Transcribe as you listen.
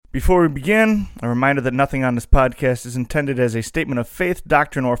Before we begin, a reminder that nothing on this podcast is intended as a statement of faith,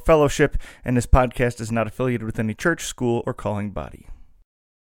 doctrine, or fellowship, and this podcast is not affiliated with any church, school, or calling body.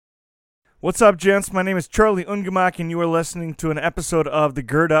 What's up, gents? My name is Charlie Ungemach, and you are listening to an episode of the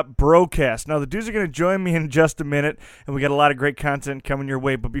Gird Up Broadcast. Now, the dudes are going to join me in just a minute, and we got a lot of great content coming your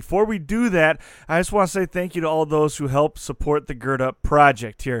way. But before we do that, I just want to say thank you to all those who help support the Gird Up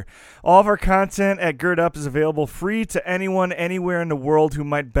project here. All of our content at Gird Up is available free to anyone, anywhere in the world who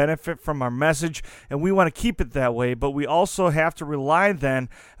might benefit from our message, and we want to keep it that way. But we also have to rely then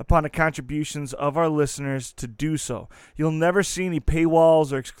upon the contributions of our listeners to do so. You'll never see any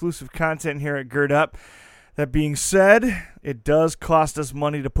paywalls or exclusive content here at Gird Up. That being said, it does cost us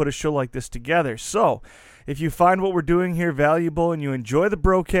money to put a show like this together. So, if you find what we're doing here valuable and you enjoy the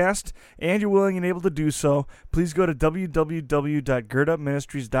broadcast and you're willing and able to do so, please go to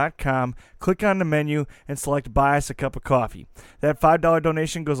www.girdupministries.com, click on the menu, and select Buy Us a Cup of Coffee. That $5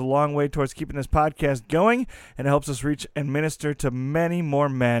 donation goes a long way towards keeping this podcast going, and it helps us reach and minister to many more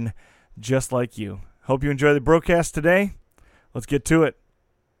men just like you. Hope you enjoy the broadcast today. Let's get to it.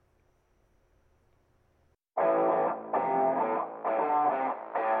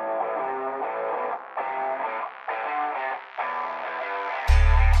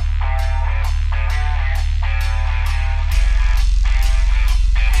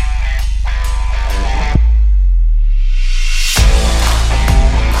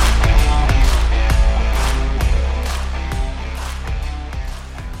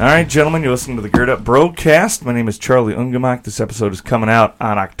 All right, gentlemen, you're listening to the Gird Up Broadcast. My name is Charlie Ungemach. This episode is coming out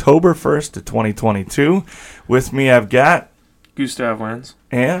on October 1st of 2022. With me, I've got Gustav Wentz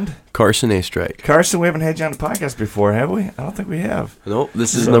and Carson A. Strike. Carson, we haven't had you on the podcast before, have we? I don't think we have. Nope,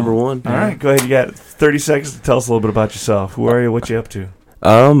 this is number one. All right, go ahead. You got 30 seconds to tell us a little bit about yourself. Who are you? What you up to?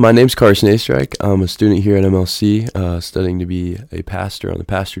 My name's Carson A. Strike. I'm a student here at MLC, studying to be a pastor on the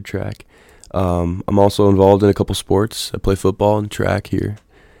pastor track. I'm also involved in a couple sports. I play football and track here.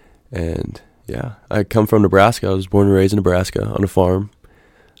 And, yeah, I come from Nebraska. I was born and raised in Nebraska on a farm.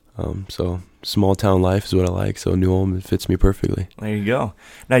 So small town life is what I like. So New Ulm fits me perfectly. There you go.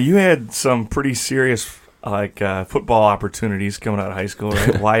 Now, you had some pretty serious football opportunities coming out of high school,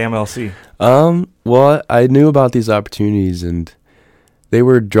 right? Why MLC? Well, I knew about these opportunities, and they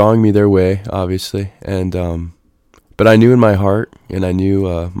were drawing me their way, obviously. And but I knew in my heart, and I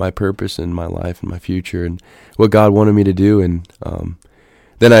knew my purpose in my life and my future and what God wanted me to do. And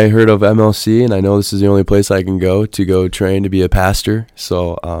then I heard of MLC, and I know this is the only place I can go to train to be a pastor.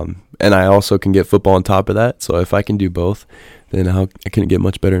 So, and I also can get football on top of that. So if I can do both, then I couldn't get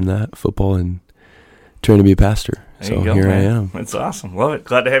much better than that, football and train to be a pastor. There you go, here man. I am. That's awesome. Love it.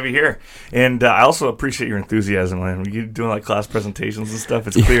 Glad to have you here. And I also appreciate your enthusiasm, man. When you're doing like class presentations and stuff,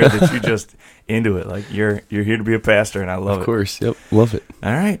 it's clear that you're just into it. Like you're here to be a pastor, and I love it. Of course. Yep. Love it.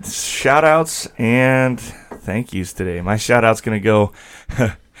 All right. Shout outs and thank yous today. My shout out's going to go.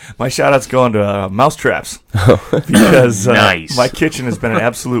 My shout-out's going to Mousetraps because nice. My kitchen has been an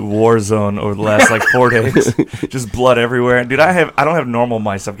absolute war zone over the last 4 days. Just blood everywhere. Dude, I don't have normal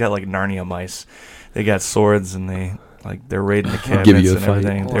mice. I've got Narnia mice. They got swords and they're raiding the cabinets and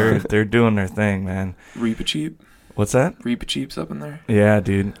everything. They're doing their thing, man. Reepicheep. What's that? Reepicheep's up in there. Yeah,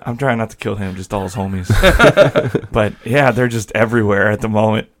 dude. I'm trying not to kill him, just all his homies. But yeah, they're just everywhere at the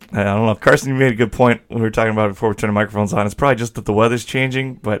moment. I don't know. Carson, you made a good point when we were talking about it before we turned the microphones on. It's probably just that the weather's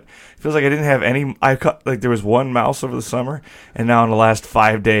changing, but it feels like I didn't have any. There was one mouse over the summer, and now in the last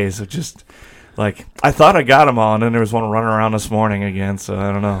 5 days, it just I thought I got them all, and then there was one running around this morning again. So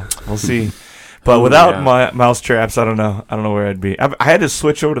I don't know. We'll see. But without my mouse traps, I don't know. I don't know where I'd be. I had to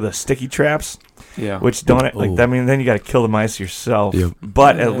switch over to the sticky traps. Yeah. Which don't that mean then you got to kill the mice yourself. Yep.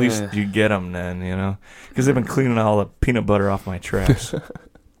 But at least you get them then, because they've been cleaning all the peanut butter off my traps.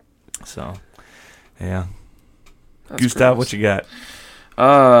 So, yeah. That's Gustav, gross. what you got?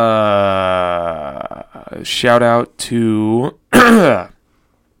 Shout out to the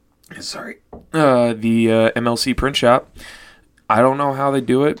MLC print shop. I don't know how they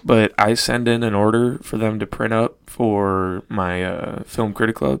do it, but I send in an order for them to print up for my film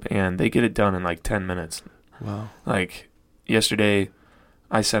critic club, and they get it done in 10 minutes. Wow. Yesterday,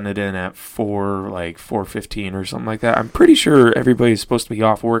 I sent it in at 4:15 or something like that. I'm pretty sure everybody's supposed to be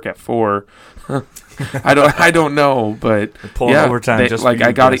off work at 4. I don't know, but overtime.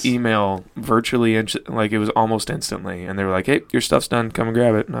 I got an email virtually, it was almost instantly, and they were like, "Hey, your stuff's done. Come and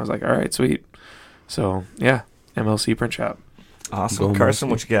grab it." And I was like, "All right, sweet." So yeah, MLC print shop. Awesome, Carson.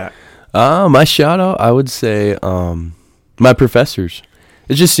 What you got? My shout out, I would say, my professors.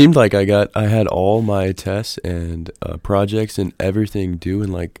 It just seemed like I had all my tests and projects and everything due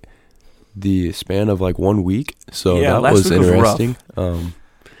in the span of 1 week. So that was interesting.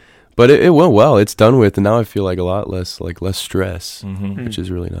 But it went well. It's done with, and now I feel like a lot less stress, Mm-hmm. which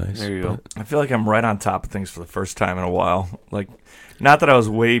is really nice. There you go. I feel like I'm right on top of things for the first time in a while. Like, not that I was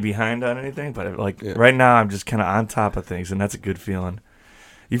way behind on anything, but right now I'm just kind of on top of things, and that's a good feeling.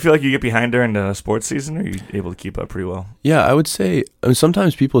 You feel like you get behind during the sports season, or are you able to keep up pretty well? Yeah, I would say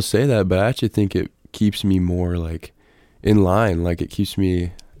sometimes people say that, but I actually think it keeps me more like in line. Like it keeps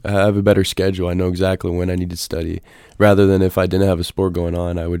me. I have a better schedule. I know exactly when I need to study, rather than if I didn't have a sport going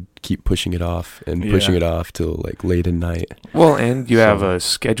on, I would keep pushing it off till like late at night. Well, and you have a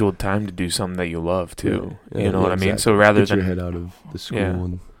scheduled time to do something that you love too. Yeah, you know what I mean? exactly. So rather Get than your head out of the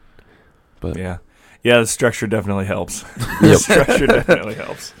school, Yeah, the structure definitely helps. Yep. The structure definitely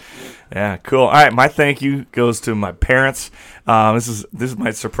helps. Yeah, cool. All right, my thank you goes to my parents. This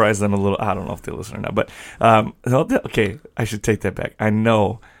might surprise them a little. I don't know if they listen or not, but okay, I should take that back. I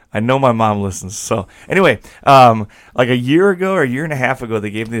know my mom listens. So anyway, like a year ago or a year and a half ago, they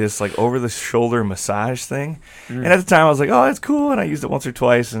gave me this like over the shoulder massage thing, and at the time I was like, oh, that's cool, and I used it once or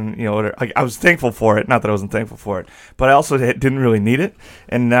twice, and you know, whatever. I was thankful for it. Not that I wasn't thankful for it, but I also didn't really need it.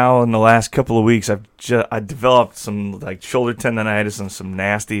 And now in the last couple of weeks, I developed some like shoulder tendonitis and some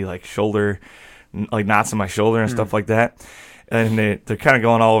nasty like shoulder, like knots in my shoulder and stuff like that, and they're kind of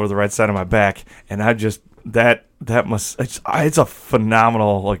going all over the right side of my back, and I just it's a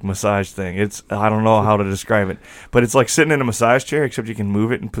phenomenal like massage thing. I don't know how to describe it, but it's like sitting in a massage chair, except you can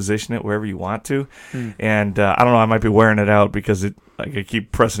move it and position it wherever you want to. And I don't know, I might be wearing it out because I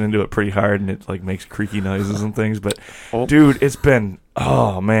keep pressing into it pretty hard, and it like makes creaky noises and things. But dude, it's been,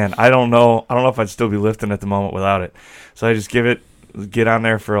 oh man, I don't know if I'd still be lifting at the moment without it. So I just get on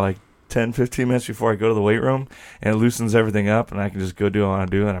there for like 10-15 minutes before I go to the weight room, and it loosens everything up, and I can just go do what I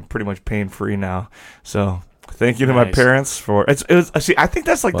want to do, and I'm pretty much pain free now. So thank you to my parents for it. See, I think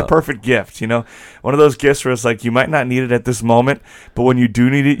that's like the perfect gift, you know, one of those gifts where it's like you might not need it at this moment, but when you do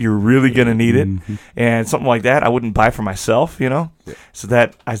need it, you're really gonna need it, and something like that I wouldn't buy for myself, you know. So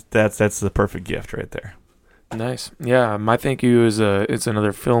that's the perfect gift right there. Nice. Yeah, my thank you is it's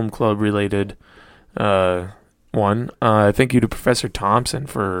another film club related one. Thank you to Professor Thompson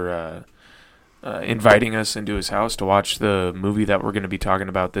for inviting us into his house to watch the movie that we're going to be talking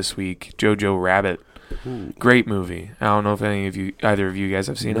about this week, Jojo Rabbit. Ooh. Great movie. I don't know if either of you guys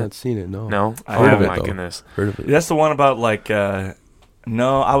have seen it. Not seen it. No. No. I heard of it, my though. Goodness. Heard of it. That's the one about like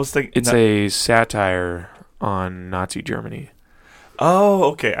no, I was thinking it's a satire on Nazi Germany.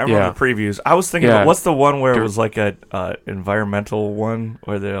 Oh, okay. I remember the previews. I was thinking, what's the one where it was like a environmental one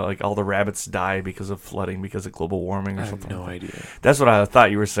where they're like all the rabbits die because of flooding, because of global warming or something? I have no idea. That's what I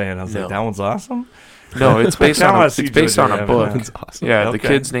thought you were saying. I was like, that one's awesome. No, it's based on a book. That's awesome. Yeah, the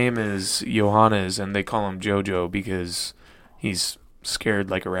kid's name is Johannes, and they call him Jojo because he's scared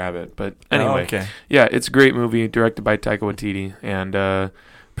like a rabbit. But anyway, yeah, it's a great movie directed by Taika Waititi, and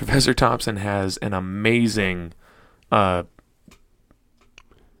Professor Thompson has an amazing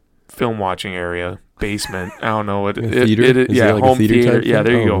film watching area, basement. I don't know what theater. Like home theater. Yeah,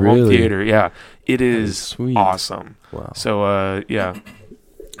 there you go. Really? Home theater. Yeah, it is awesome. Wow. So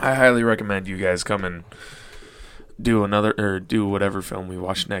I highly recommend you guys come and do whatever film we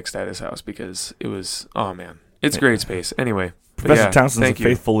watch next at his house, because it was, oh man, it's great space. Anyway, Professor Thompson's a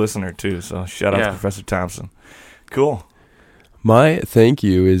faithful listener too, so shout out to Professor Thompson. Cool. My thank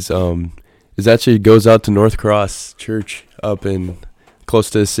you is actually goes out to North Cross Church up in close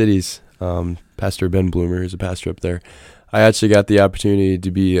to the cities. Pastor Ben Bloomer is a pastor up there. I actually got the opportunity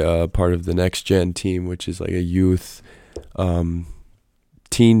to be part of the Next Gen team, which is like a youth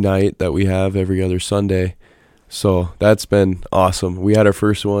teen night that we have every other Sunday. So that's been awesome. We had our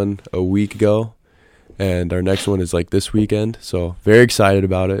first one a week ago, and our next one is like this weekend. So very excited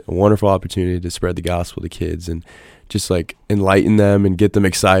about it. A wonderful opportunity to spread the gospel to kids and just like enlighten them and get them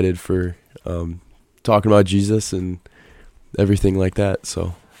excited for talking about Jesus and everything like that.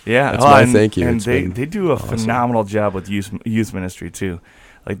 So that's my thank you. And they do a phenomenal job with youth ministry too.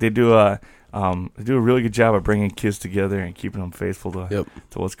 Like they do a really good job of bringing kids together and keeping them faithful to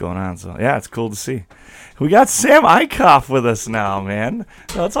what's going on. So yeah, it's cool to see. We got Sam Eichhoff with us now, man.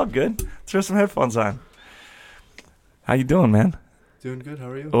 No, it's all good. Throw some headphones on. How you doing, man? Doing good. How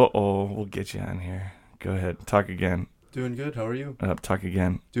are you? We'll get you on here. Go ahead. Talk again. Doing good. How are you? Talk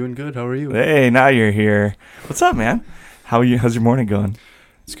again. Doing good. How are you? Hey, now you're here. What's up, man? How are you? How's your morning going?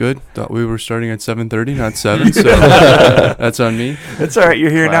 It's good. Thought we were starting at 7:30, not 7, so that's on me. It's all right.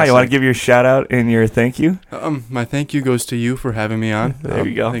 You're here now. You want to give your shout out and your thank you? My thank you goes to you for having me on. There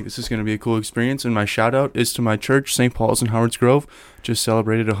you go. I think this is going to be a cool experience, and my shout out is to my church, St. Paul's in Howards Grove. Just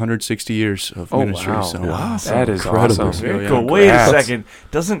celebrated 160 years of ministry. Wow. So awesome. That is incredible. Awesome. Very cool. Wait a second.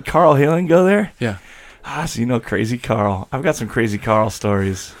 Doesn't Carl Hailing go there? Yeah. So you know Crazy Carl. I've got some Crazy Carl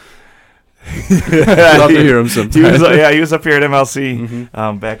stories. Love to hear him sometimes. He was up here at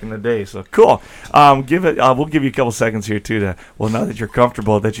MLC back in the day. So cool. We'll give you a couple seconds here too. Now that you're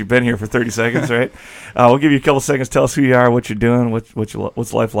comfortable, that you've been here for 30 seconds, right? We'll give you a couple seconds. Tell us who you are, what you're doing,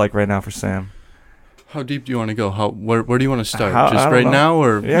 what's life like right now for Sam. How deep do you want to go? Where do you want to start? I Just don't right know. now,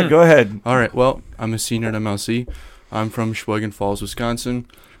 or Yeah, go ahead. All right. Well, I'm a senior at MLC. I'm from Sheboygan Falls, Wisconsin.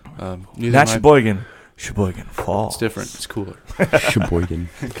 Not Sheboygan. Sheboygan Falls. It's different. It's cooler. Sheboygan.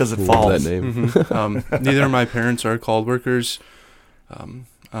 Because it Cool, falls. that name. Neither of my parents are called workers.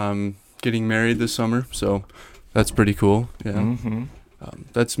 I'm getting married this summer, so that's pretty cool. Yeah. Mm-hmm.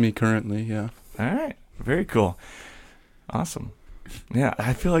 That's me currently. Yeah. All right. Very cool. Awesome. Yeah,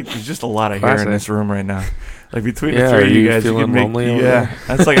 I feel like there's just a lot of hair in this room right now. Like between the three of you guys, you feeling can make. lonely over Yeah, there?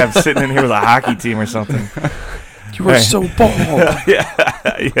 that's like I'm sitting in here with a hockey team or something. You are Hey. so bald.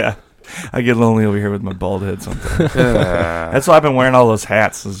 yeah. I get lonely over here with my bald head sometimes. That's That's why I've been wearing all those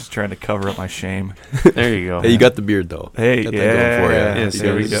hats. I was just trying to cover up my shame. there you go. Hey, you got the beard though. Hey, Got that going for ya. Yes,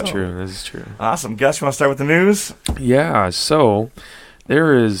 there we this is go. true. This is true. Awesome. Gus, you want to start with the news? Yeah, so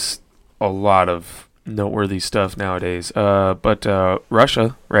there is a lot of noteworthy stuff nowadays. But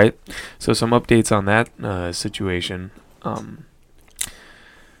Russia, right? So some updates on that situation.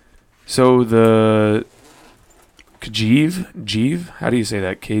 So the Kyiv, how do you say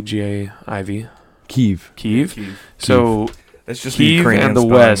that? Kyiv? Kyiv. So That's just Kyiv Ukrainian and the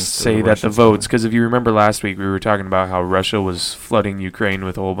spelling West instead say of that Russian the votes, spelling. because if you remember last week, we were talking about how Russia was flooding Ukraine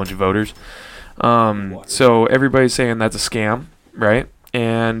with a whole bunch of voters. So everybody's saying that's a scam, right?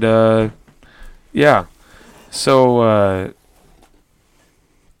 And yeah, so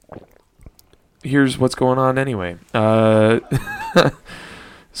here's what's going on anyway.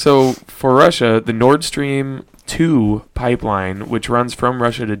 So for Russia, the Nord Stream 2 pipeline, which runs from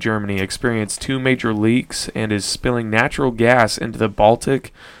Russia to Germany, experienced 2 major leaks and is spilling natural gas into the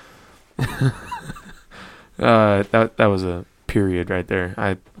Baltic. That was a period right there.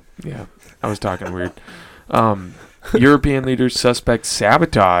 I was talking weird. European leaders suspect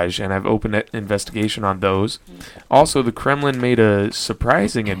sabotage and have opened an investigation on those. Also, the Kremlin made a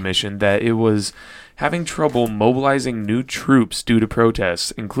surprising admission that it was having trouble mobilizing new troops due to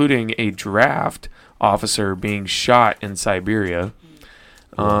protests, including a draft officer being shot in Siberia.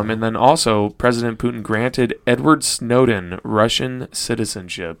 And then also, President Putin granted Edward Snowden Russian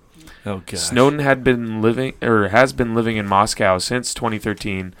citizenship. Oh, gosh. Snowden has been living in Moscow since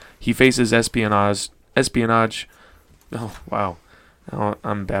 2013. He faces espionage. Oh, wow. Oh,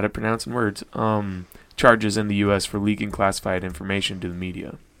 I'm bad at pronouncing words. Charges in the U.S. for leaking classified information to the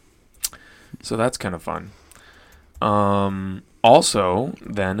media. So that's kind of fun. Also,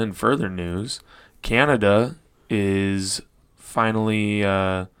 then in further news, Canada is finally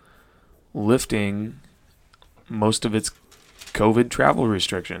lifting most of its COVID travel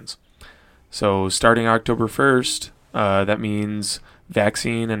restrictions. So starting October 1st, that means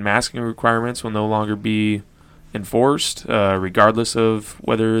vaccine and masking requirements will no longer be enforced, regardless of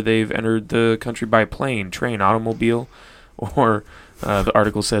whether they've entered the country by plane, train, automobile, or the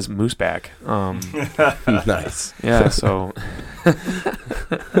article says mooseback. Nice. Yeah, so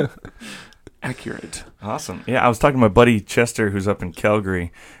accurate. Awesome. Yeah, I was talking to my buddy Chester, who's up in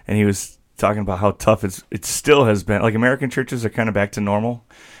Calgary, and he was talking about how tough it still has been. Like, American churches are kind of back to normal,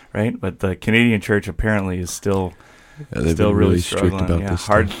 right? But the Canadian church apparently is still They've still been really really strict struggling. about Yeah, this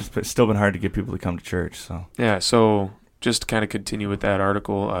hard. stuff. It's still been hard to get people to come to church. So Yeah, so just to kind of continue with that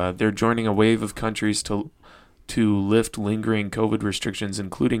article, they're joining a wave of countries to lift lingering COVID restrictions,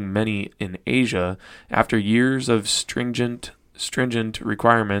 including many in Asia. After years of stringent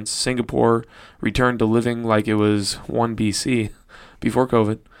requirements, Singapore returned to living like it was 1 BC, before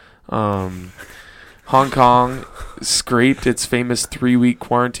COVID. Hong Kong scraped its famous 3-week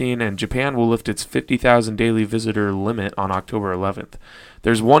quarantine, and Japan will lift its 50,000 daily visitor limit on October 11th.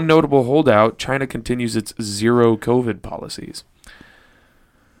 There's one notable holdout. China continues its zero COVID policies.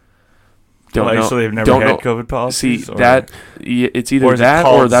 so they've never had COVID See, policies. Or? it's Or either is it that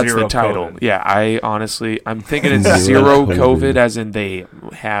called or that's zero the title. COVID? Yeah, I'm thinking it's Zero zero COVID. COVID, as in they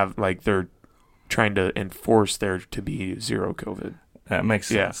have, like, they're trying to enforce there to be zero COVID. That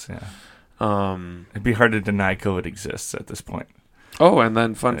makes Yeah. sense. Yeah. It'd be hard to deny COVID exists at this point. Oh, and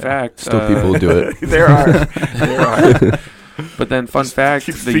then fun Yeah. fact. Still people do it. There are. But then fun fact,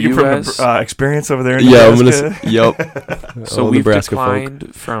 Keep the speaking U.S. from experience over there in Yeah, I'm Nebraska. gonna. Yep. So All we've Nebraska folk.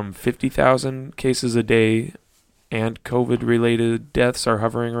 declined from 50,000 cases a day, and COVID-related deaths are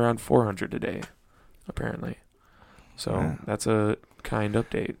hovering around 400 a day, apparently. So Yeah. that's a kind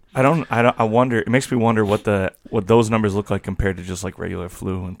update. I wonder. It makes me wonder what those numbers look like compared to just like regular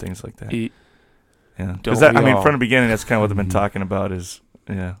flu and things like that. Yeah, Don't because we I mean, all? from the beginning, that's kind of what they've been Mhm. talking about is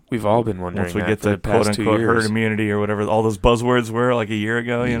Yeah. We've all been wondering Once we that get for the the past 2 quote-unquote years. herd immunity or whatever all those buzzwords were like a year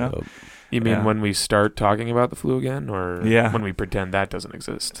ago, you know? You mean Yeah. when we start talking about the flu again, or Yeah. when we pretend that doesn't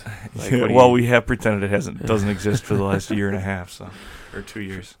exist? Like, Yeah, what do well, you- we have pretended it doesn't exist for the last year and a half, or 2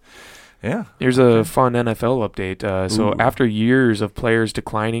 years. Yeah. Here's a fun NFL update. So Ooh. after years of players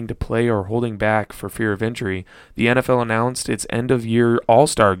declining to play or holding back for fear of injury, the NFL announced its end-of-year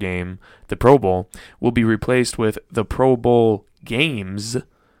All-Star game, the Pro Bowl, will be replaced with the Pro Bowl Games,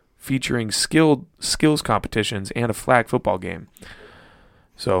 featuring skills competitions and a flag football game.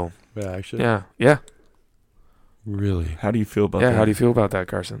 So, Actually, yeah. really. How do you feel about that? How do you feel about that,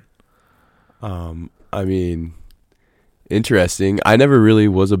 Carson? I mean, interesting. I never really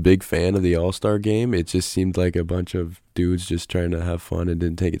was a big fan of the All-Star game. It just seemed like a bunch of dudes just trying to have fun and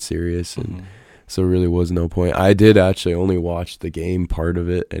didn't take it serious, and Mhm. so really was no point. I did actually only watch the game part of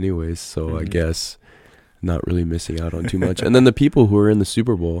it anyways, so I Mhm. guess not really missing out on too much. And then the people who were in the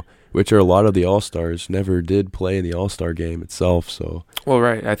Super Bowl, which are a lot of the All-Stars, never did play in the All-Star game itself, so Well,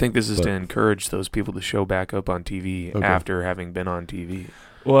 right. I think this is But- to encourage those people to show back up on TV Okay. after having been on TV.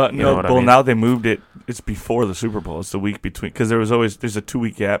 Well, You know no, what I well, mean? now they moved it. It's before the Super Bowl. It's the week between, because there's a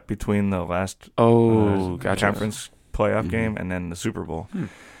 2-week gap between the last Oh, gotcha. conference playoff Mhm. game and then the Super Bowl. Hmm.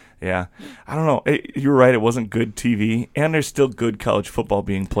 Yeah, I don't know. You're right. It wasn't good TV, and there's still good college football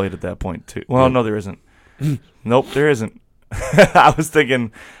being played at that point too. Well, Yep. no, there isn't. Nope, there isn't. I was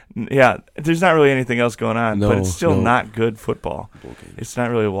thinking, yeah, there's not really anything else going on, but No, it's still no. not good football. It's not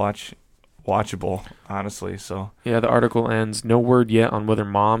really watchable, honestly. So Yeah, the article ends, no word yet on whether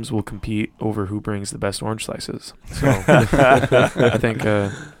moms will compete over who brings the best orange slices. So I think I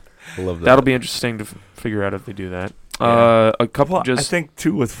love that. that'll be interesting to figure out if they do that. Yeah. A couple Well, I just think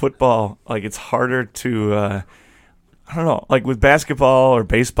too with football, like it's harder to, I don't know, like with basketball or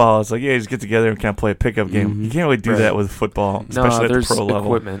baseball, it's like, yeah, you just get together and kind of play a pickup game. Mhm. You can't really do Right. that with football, no, especially at there's the pro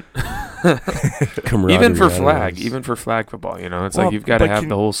level. equipment. Camaraderie, even for I don't know, flag, it's- even for flag football, you know, it's Well, like you've got to but have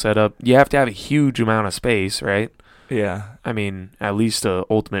the whole setup. You have to have a huge amount of space, right? Yeah. I mean, at least a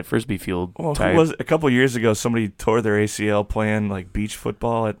ultimate frisbee field Well, type. who was a couple years ago? Somebody tore their ACL playing like beach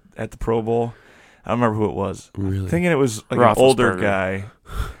football at the Pro Bowl. I don't remember who it was. Really? Thinking it was like an older Roethlisberger. guy.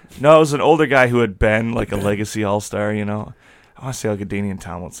 No, it was an older guy who had been like a legacy All-Star. You know, I want to say like a Danian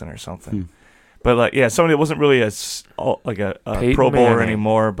Tomlinson or something. Hmm. But like, yeah, somebody that wasn't really a Peyton Pro Bowler Manning.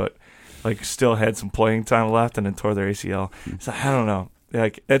 anymore, but like still had some playing time left, and then tore their ACL. So I don't know.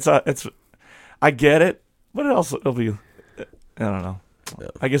 Like it's I get it, but it also it'll be. I don't know. Yeah.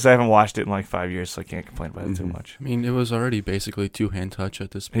 I guess I haven't watched it in like 5 years, so I can't complain about it too Mhm. much. I mean, it was already basically two-hand touch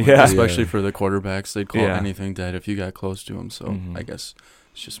at this point. Yeah. Especially Yeah. for the quarterbacks. They'd call Yeah. anything dead if you got close to them. So Mhm. I guess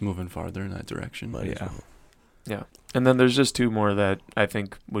it's just moving farther in that direction. Might as Yeah. well. And then there's just two more that I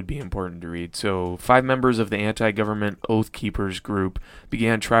think would be important to read. So, 5 members of the anti-government Oath Keepers group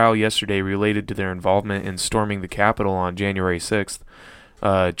began trial yesterday related to their involvement in storming the Capitol on January 6th.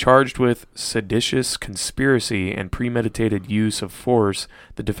 Charged with seditious conspiracy and premeditated use of force,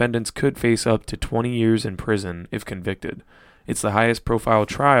 the defendants could face up to 20 years in prison if convicted. It's the highest profile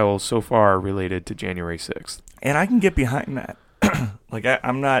trial so far related to January 6th. And I can get behind that. Like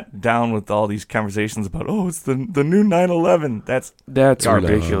I'm not down with all these conversations about it's the new 9/11. That's That's Garbage.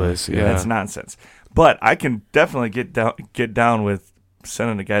 ridiculous. Yeah. Yeah. that's nonsense. But I can definitely get down with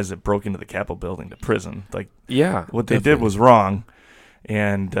sending the guys that broke into the Capitol building to prison. Like Yeah. what they did Definitely. was wrong,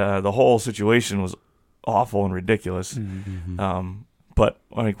 and the whole situation was awful and ridiculous. Mhm. But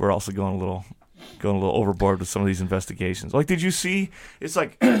I think we're also going a little overboard with some of these investigations. Like, did you see? It's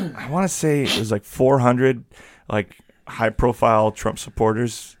like I want to say it was like 400 like high-profile Trump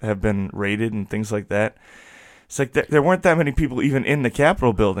supporters have been raided and things like that. It's like there weren't that many people even in the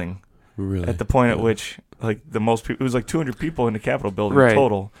Capitol building Really? at the point at Yeah. which like the most people. It was like 200 people in the Capitol building Right.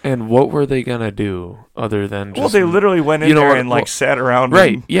 total. And what were they going to do other than just... Well, they literally went in you know there what? and like Well, sat around.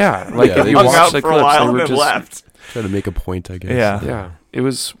 Right, and yeah. Like, Yeah, if they you hung watch out the for clips, a while they and were then just... left. Try to make a point, I guess. Yeah. Yeah. It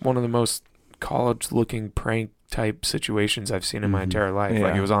was one of the most college-looking prank-type situations I've seen in my Mhm. entire life.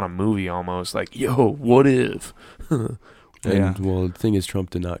 Like, Yeah. it was on a movie almost. Like, yo, what if? And Yeah. well, the thing is, Trump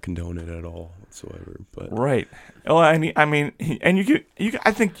did not condone it at all whatsoever. But Right. Oh, I mean, and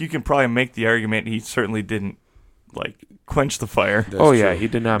I think you can probably make the argument he certainly didn't like quench the fire. that's Oh, yeah, true. he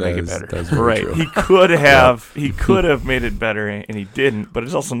did not make it That is- better. that's very Right. true. He could have made it better, and he didn't. But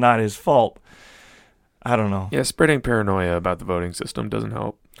it's also not his fault. I don't know. Yeah, spreading paranoia about the voting system doesn't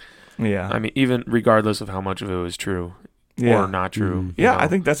help. Yeah. I mean, even regardless of how much of it was true yeah. or not true. Mhm. you Yeah, know. I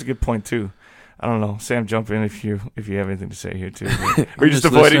think that's a good point too. I don't know. Sam, jump in if you have anything to say here too. Or I'm you're just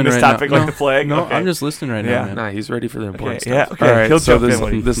avoiding listening this right topic now. like the flag. No, Okay. I'm just listening right Yeah. now, man. Nah, he's ready for the important Okay, yeah, stuff. okay. All right, He'll so jump in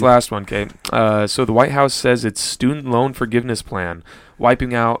when he- this last one, okay. So the White House says its student loan forgiveness plan,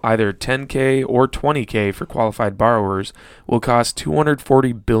 wiping out either $10K or $20K for qualified borrowers, will cost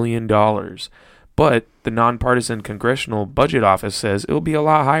 $240 billion. But the nonpartisan Congressional Budget Office says it'll be a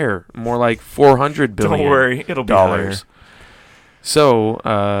lot higher, more like $400 billion. Don't worry, it'll be higher. So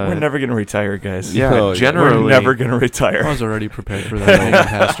We're never gonna retire, guys. yeah, Oh, yeah. generally We're never gonna I retire. was already prepared for that, being a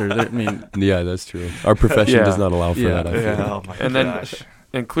pastor. I mean, Yeah, that's true. Our profession Yeah. does not allow for Yeah. that. I feel. Yeah. Oh my And then- gosh.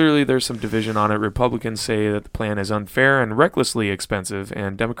 And clearly there's some division on it. Republicans say that the plan is unfair and recklessly expensive,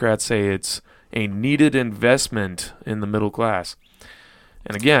 and Democrats say it's a needed investment in the middle class.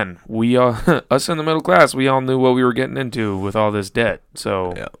 And again, we all, us in the middle class, we all knew what we were getting into with all this debt.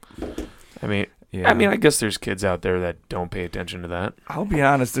 So, Yeah. I guess there's kids out there that don't pay attention to that. I'll be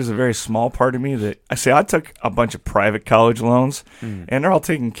honest. There's a very small part of me that I took a bunch of private college loans, and they're all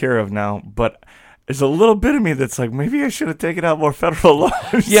taken care of now. But there's a little bit of me that's like, maybe I should have taken out more federal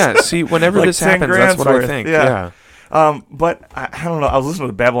loans. Yeah, see, whenever Like this 10 happens, that's grand's what I worth, think. yeah. Yeah. But I don't know. I was listening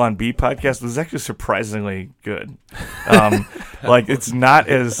to the Babylon Bee podcast. It was actually surprisingly good. Like it's not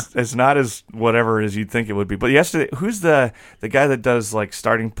as whatever as you'd think it would be. But yesterday, who's the guy that does like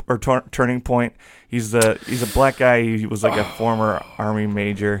Turning Point? He's a black guy. He was like a former Army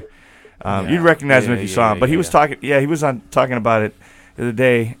major. You'd recognize him if you saw him. But he was talking. Yeah, he was talking about it the other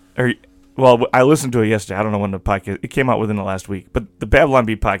day. Well, I listened to it yesterday. I don't know when the podcast. It came out within the last week. But the Babylon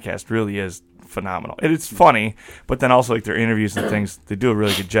Bee podcast really is phenomenal. It's funny, but then also like their interviews and things, they do a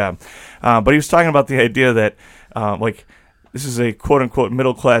really good job. But he was talking about the idea that like this is a quote unquote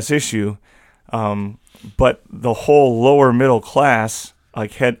middle class issue, but the whole lower middle class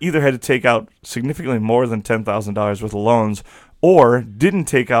like had to take out significantly more than $10,000 worth of loans, or didn't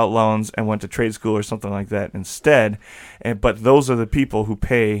take out loans and went to trade school or something like that instead. But those are the people who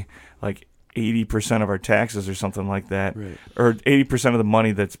pay like 80% of our taxes or something like that, Right. or 80% of the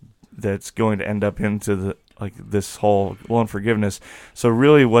money that's going to end up into the like this whole loan forgiveness. So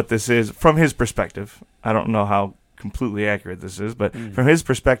really what this is, from his perspective, I don't know how completely accurate this is, but from his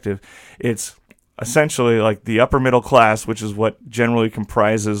perspective, it's essentially like the upper middle class, which is what generally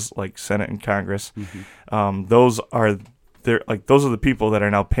comprises like Senate and Congress. Those are the people that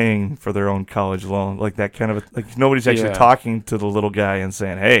are now paying for their own college loan, like that kind of like nobody's actually talking to the little guy and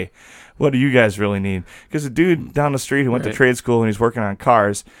saying, hey, what do you guys really need? Because the dude down the street who went to trade school and he's working on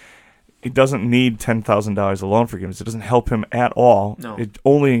cars, he doesn't need $10,000 of loan forgiveness. It doesn't help him at all. No. It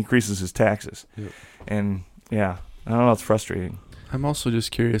only increases his taxes. Yep. And yeah, I don't know. It's frustrating. I'm also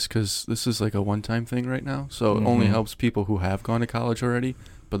just curious because this is like a one-time thing right now, so it only helps people who have gone to college already.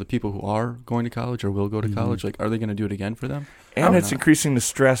 But the people who are going to college or will go to college, like, are they going to do it again for them? And it's increasing the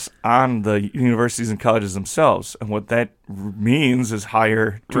stress on the universities and colleges themselves. And what that means is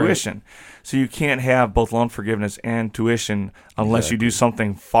higher tuition. So you can't have both loan forgiveness and tuition unless you do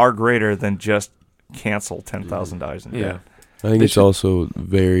something far greater than just cancel $10,000 in debt. I think it's also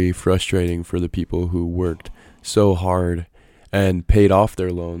very frustrating for the people who worked so hard and paid off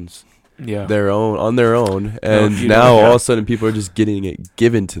their loans on their own, and now all of a sudden people are just getting it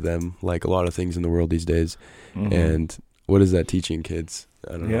given to them, like a lot of things in the world these days. And what is that teaching kids?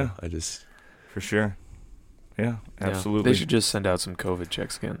 I don't know. For sure. Yeah, absolutely. They should just send out some COVID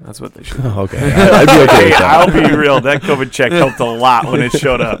checks again. That's what they should do. Okay, I'd be okay with that. I'll be real. That COVID check helped a lot when it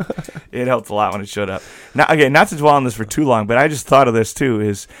showed up. It helped a lot when it showed up. Now, again, not to dwell on this for too long, but I just thought of this too.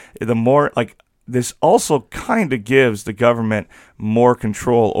 Is the more like this also kind of gives the government more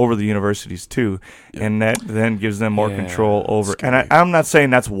control over the universities too, and that then gives them more control over. And I'm not saying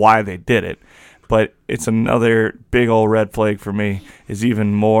that's why they did it, but it's another big old red flag for me. Is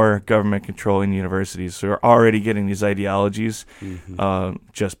even more government control in universities. So you're already getting these ideologies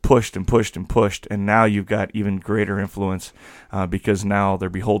just pushed and pushed and pushed, and now you've got even greater influence because now they're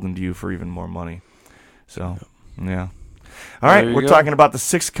beholden to you for even more money. So, yeah. All right, we're talking about the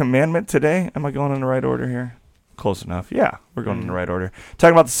Sixth Commandment today. Am I going in the right order here? Close enough. Yeah, we're going in the right order.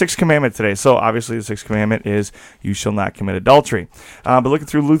 Talking about the Sixth Commandment today. So obviously the Sixth Commandment is you shall not commit adultery. But looking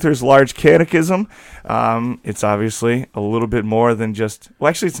through Luther's Large Catechism, it's obviously a little bit more than just, well,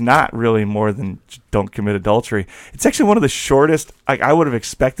 actually it's not really more than don't commit adultery. It's actually one of the shortest, like I would have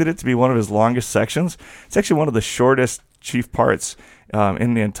expected it to be one of his longest sections. It's actually one of the shortest chief parts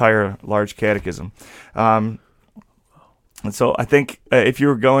in the entire Large Catechism. And so I think if you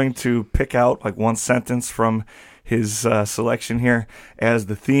were going to pick out like one sentence from his selection here as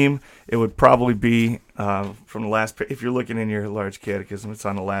the theme, it would probably be from the last page. If you're looking in your Large Catechism, it's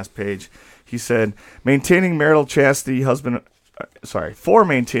on the last page. He said, maintaining marital chastity, husband For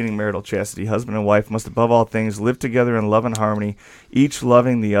maintaining marital chastity, husband and wife must above all things live together in love and harmony, each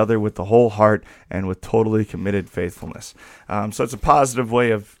loving the other with the whole heart and with totally committed faithfulness. So it's a positive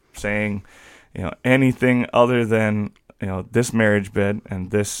way of saying, anything other than, this marriage bed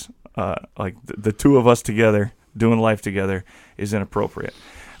and this, the two of us together doing life together is inappropriate.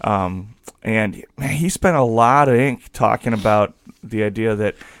 And man, he spent a lot of ink talking about the idea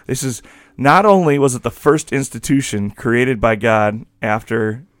that this is not only was it the first institution created by God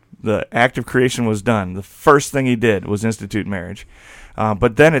after the act of creation was done, the first thing he did was institute marriage.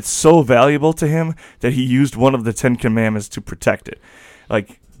 But then it's so valuable to him that he used one of the 10 Commandments to protect it.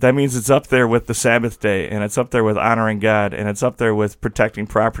 That means it's up there with the Sabbath day, and it's up there with honoring God, and it's up there with protecting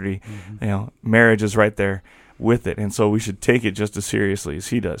property. Mm-hmm. Marriage is right there with it, and so we should take it just as seriously as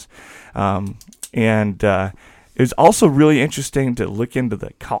he does. It's also really interesting to look into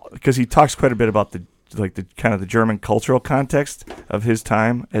because he talks quite a bit about the kind of the German cultural context of his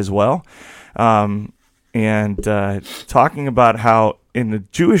time as well, and talking about how in the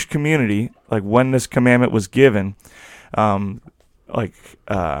Jewish community, when this commandment was given,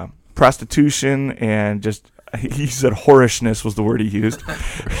 prostitution and just, he said whorishness was the word he used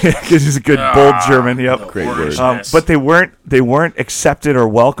because he's a good bold German. Yep, great word. But they weren't accepted or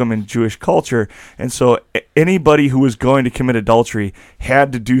welcome in Jewish culture, and so anybody who was going to commit adultery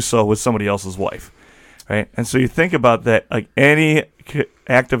had to do so with somebody else's wife, right? And so you think about that, any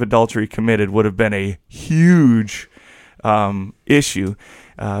act of adultery committed would have been a huge issue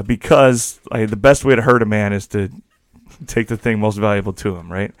because the best way to hurt a man is to take the thing most valuable to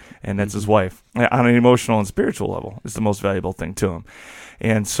him, right? And that's his wife. On an emotional and spiritual level, it's the most valuable thing to him.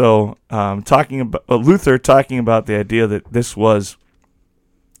 And so, Luther talking about the idea that this was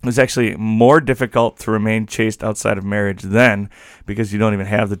actually more difficult to remain chaste outside of marriage then, because you don't even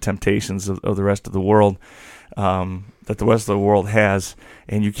have the temptations of the rest of the world that the rest of the world has,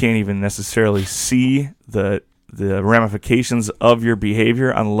 and you can't even necessarily see the ramifications of your behavior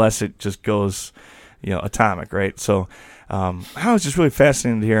unless it just goes, atomic, right? So I was just really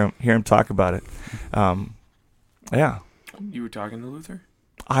fascinated to hear him talk about it. Yeah. You were talking to Luther?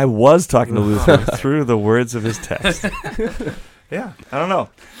 I was talking to Luther through the words of his text. Yeah, I don't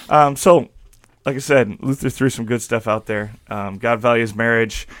know. So, like I said, Luther threw some good stuff out there. God values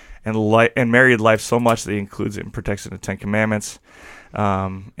marriage and married life so much that he includes it and protects it in the 10 Commandments.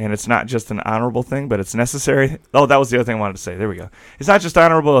 And it's not just an honorable thing, but it's necessary. Oh, that was the other thing I wanted to say. There we go. It's not just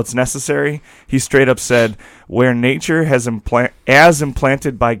honorable, it's necessary. He straight up said, where nature has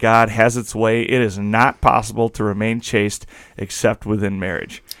implanted by God has its way, it is not possible to remain chaste except within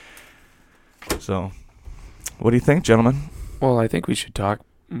marriage. So, what do you think, gentlemen? Well, I think we should talk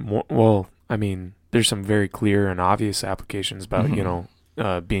more. Well, I mean, there's some very clear and obvious applications about,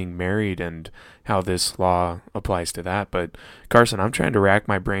 being married and how this law applies to that. But Carson, I'm trying to rack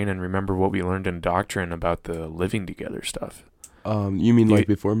my brain and remember what we learned in doctrine about the living together stuff. You mean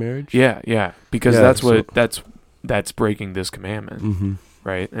before marriage? Yeah, because that's breaking this commandment,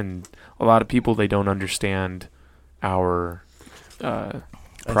 right? And a lot of people, they don't understand our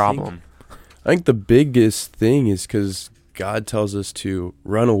problem. I think the biggest thing is because God tells us to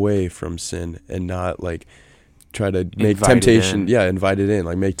run away from sin and not try to make temptation, invite it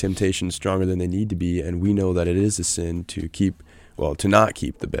in, make temptation stronger than they need to be. And we know that it is a sin to not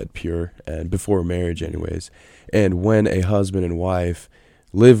keep the bed pure, and before marriage anyways. And when a husband and wife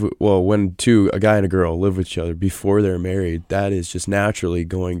when a guy and a girl live with each other before they're married, that is just naturally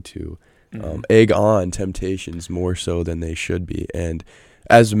going to egg on temptations more so than they should be. And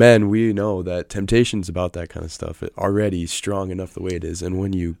as men, we know that temptation's about that kind of stuff. It's already strong enough the way it is. And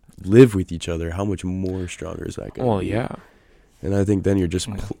when you live with each other, how much more stronger is that going to be? Well, yeah. And I think then you're just,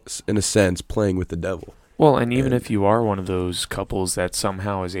 in a sense, playing with the devil. Well, and even if you are one of those couples that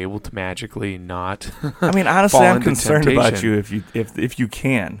somehow is able to magically not I mean, honestly, I'm concerned about you if you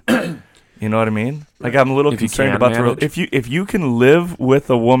can. You know what I mean? I'm a little concerned about if you can live with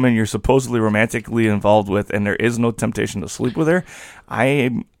a woman you're supposedly romantically involved with, and there is no temptation to sleep with her. I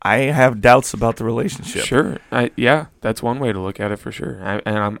have doubts about the relationship. Sure, that's one way to look at it for sure.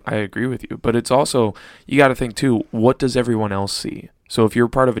 I agree with you, but it's also, you got to think too. What does everyone else see? So if you're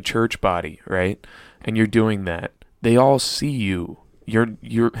part of a church body, right, and you're doing that, they all see you.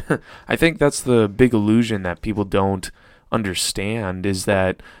 You're. I think that's the big illusion that people don't understand, is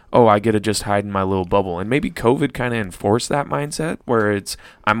that, I get to just hide in my little bubble. And maybe COVID kind of enforced that mindset where it's,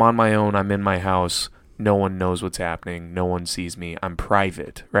 I'm on my own, I'm in my house, no one knows what's happening, no one sees me, I'm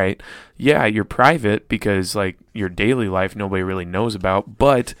private, right? Yeah, you're private because your daily life nobody really knows about,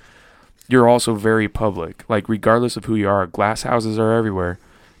 but you're also very public. Regardless of who you are, glass houses are everywhere.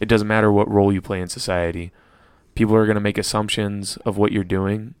 It doesn't matter what role you play in society. people are going to make assumptions of what you're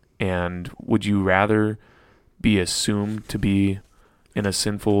doing. And would you rather be assumed to be in a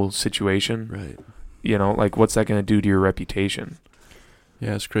sinful situation? Right. You know, like, what's that going to do to your reputation?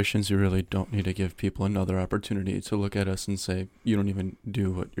 Yeah, as Christians, you really don't need to give people another opportunity to look at us and say, you don't even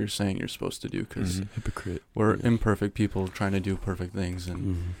do what you're saying you're supposed to do, because Hypocrite. we're imperfect people trying to do perfect things,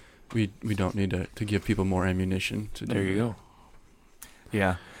 and we don't need to give people more ammunition to do. There you go.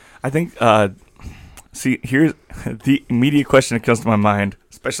 Yeah. I think, see, here's the immediate question that comes to my mind,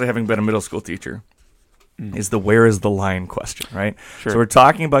 especially having been a middle school teacher, is the where is the line question, right? Sure. So we're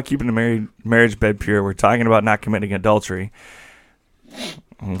talking about keeping the marriage bed pure. We're talking about not committing adultery.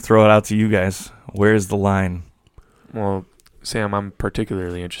 I'm going to throw it out to you guys. Where's the line? Well, Sam, I'm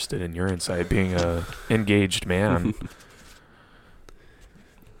particularly interested in your insight, being a engaged man.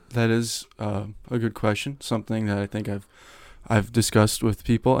 That is a good question. Something that I think I've discussed with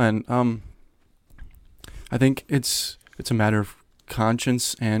people, and I think it's a matter of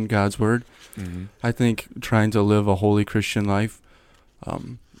conscience and God's word. I think trying to live a holy Christian life,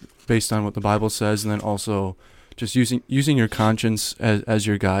 based on what the Bible says, and then also just using your conscience as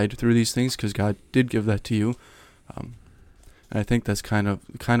your guide through these things, because God did give that to you. And I think that's kind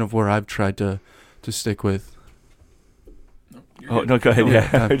of where I've tried to stick with. Oh, no, go ahead.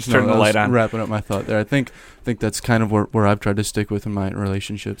 Yeah, just turn the light on. Wrapping up my thought there. I think that's kind of where I've tried to stick with in my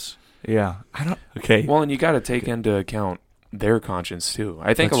relationships. Yeah. Okay. Well, and you got to take into account their conscience too.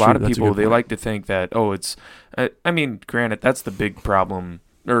 I think That's a lot true. of That's a people, good they point. like to think that, oh, it's, I mean, granted, that's the big problem,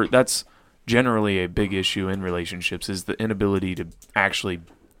 or that's generally a big issue in relationships, is the inability to actually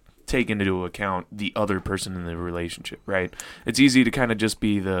take into account the other person in the relationship, right? It's easy to kind of just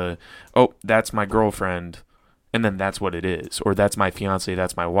be oh, that's my girlfriend, and then that's what it is, or that's my fiance,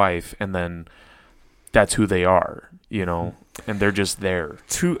 that's my wife, and then that's who they are, you know, and they're just there.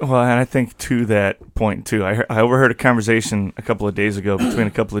 And I think to that point too, I overheard a conversation a couple of days ago between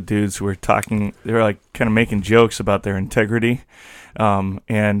a couple of dudes who were talking. They were like kind of making jokes about their integrity, and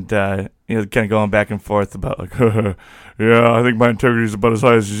you know, kind of going back and forth about like, yeah, I think my integrity is about as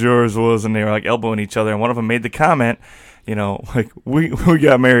high as yours was, and they were like elbowing each other. And one of them made the comment, you know, like we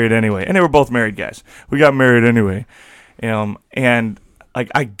got married anyway, and they were both married guys. We got married anyway, and like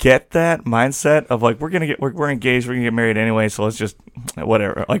I get that mindset of like we're engaged, we're gonna get married anyway, so let's just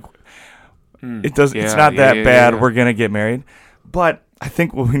whatever. Like it's not that bad. Yeah. We're gonna get married, but I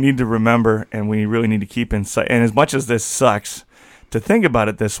think what we need to remember, and we really need to keep in sight, and as much as this sucks to think about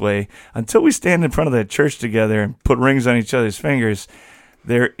it this way, until we stand in front of that church together and put rings on each other's fingers,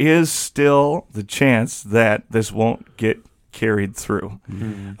 there is still the chance that this won't get carried through.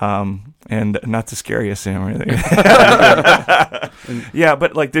 And not to scare you, Sam, or anything. Yeah,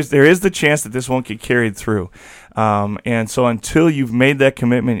 but like there is the chance that this won't get carried through. And so until you've made that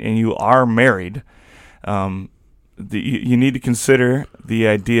commitment and you are married, you need to consider the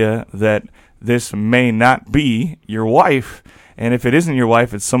idea that this may not be your wife. And if it isn't your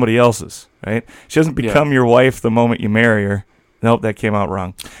wife, it's somebody else's, right? She doesn't become your wife the moment you marry her. Nope, that came out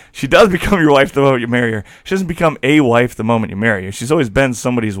wrong. She does become your wife the moment you marry her. She doesn't become a wife the moment you marry her. She's always been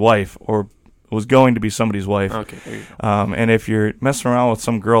somebody's wife, or was going to be somebody's wife. Okay, there you go. And if you're messing around with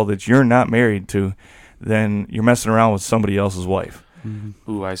some girl that you're not married to, then you're messing around with somebody else's wife.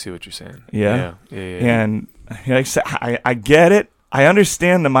 Ooh, I see what you're saying. Yeah. And like I said, I get it. I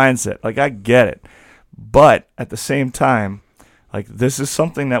understand the mindset. Like, I get it. But at the same time, like, this is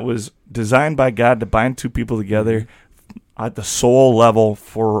something that was designed by God to bind two people together at the soul level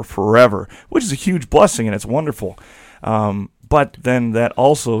for forever, which is a huge blessing, and it's wonderful. But then that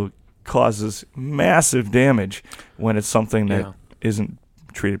also causes massive damage when it's something that isn't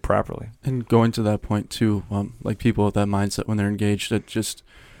treated properly. And going to that point too, like people with that mindset when they're engaged, that just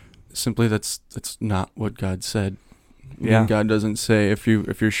simply that's not what God said. Yeah. And God doesn't say if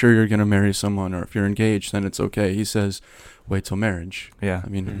you're sure you're going to marry someone, or if you're engaged, then it's okay. He says wait till marriage. Yeah. I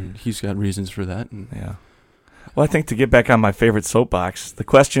mean, he's got reasons for that. And yeah. Well, I think to get back on my favorite soapbox, the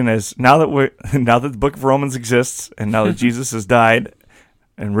question is, now that the book of Romans exists, and now that Jesus has died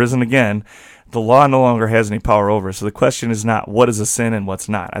and risen again, the law no longer has any power over us. So the question is not what is a sin and what's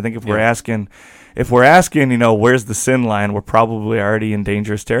not. I think if we're asking, you know, where's the sin line, we're probably already in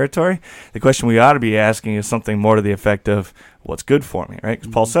dangerous territory. The question we ought to be asking is something more to the effect of what's good for me, right?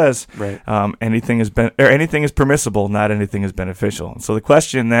 Because Paul says, anything is permissible, not anything is beneficial. And so the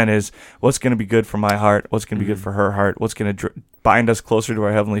question then is, what's going to be good for my heart? What's going to be good for her heart? What's going to bind us closer to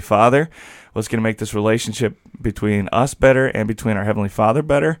our Heavenly Father? What's going to make this relationship between us better and between our Heavenly Father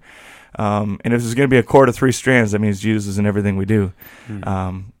better? And if there's going to be a cord of three strands, that means Jesus is in everything we do.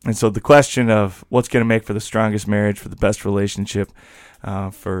 And so the question of what's going to make for the strongest marriage, for the best relationship,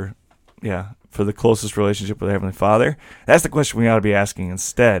 for for the closest relationship with Heavenly Father? That's the question we ought to be asking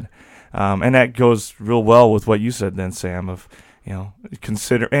instead. And that goes real well with what you said then, Sam, of,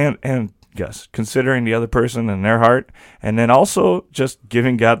 consider and Gus, considering the other person and their heart, and then also just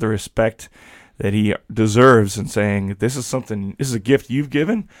giving God the respect that he deserves and saying, this is a gift you've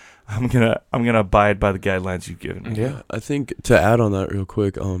given. I'm gonna abide by the guidelines you've given me. Yeah, I think to add on that real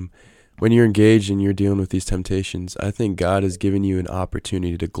quick, when you're engaged and you're dealing with these temptations, I think God has given you an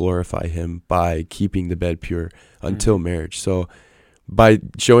opportunity to glorify him by keeping the bed pure until marriage. So by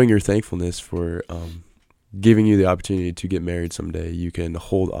showing your thankfulness for giving you the opportunity to get married someday, you can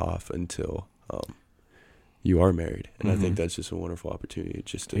hold off until you are married. And I think that's just a wonderful opportunity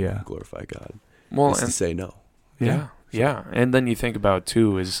just to glorify God. Well, and to say no. Yeah. And then you think about,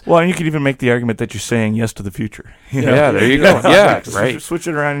 too, is... Well, and you could even make the argument that you're saying yes to the future. Yeah, there you go. Yeah, right. Switch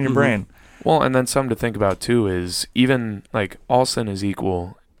it around in your brain. Well, and then something to think about, too, is even, like, all sin is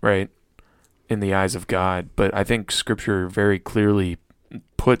equal, right, in the eyes of God. But I think Scripture very clearly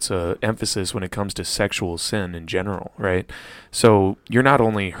puts a emphasis when it comes to sexual sin in general, right? So you're not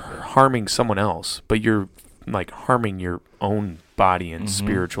only harming someone else, but you're, like, harming your own body and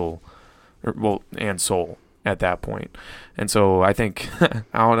spiritual... and soul at that point. And so I think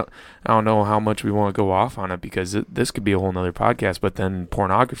I don't know how much we want to go off on it, because this could be a whole nother podcast. But then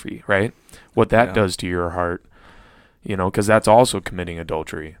pornography, right? What that does to your heart, because that's also committing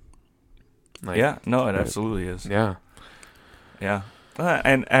adultery. Like, it absolutely is. Yeah.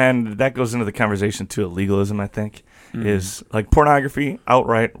 And that goes into the conversation too of legalism. I think is like pornography,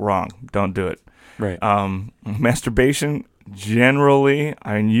 outright wrong. Don't do it. Right. Masturbation. Generally,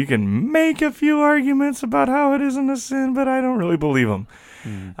 I mean, you can make a few arguments about how it isn't a sin, but I don't really believe them.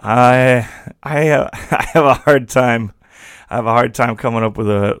 I have a hard time. I have a hard time coming up with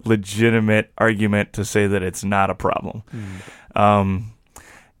a legitimate argument to say that it's not a problem. I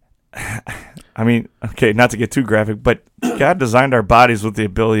mean, okay, not to get too graphic, but God designed our bodies with the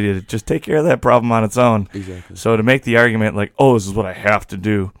ability to just take care of that problem on its own. Exactly. So to make the argument like, oh, this is what I have to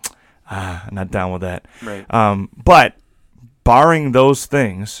do, I'm not down with that. Right. But barring those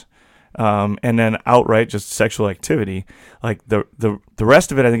things, and then outright just sexual activity, like the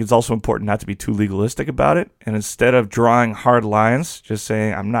rest of it, I think it's also important not to be too legalistic about it. And instead of drawing hard lines, just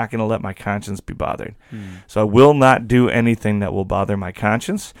saying, I'm not going to let my conscience be bothered. So I will not do anything that will bother my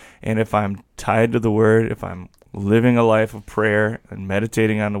conscience. And if I'm tied to the Word, if I'm living a life of prayer and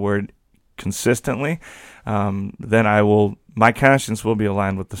meditating on the Word consistently, then my conscience will be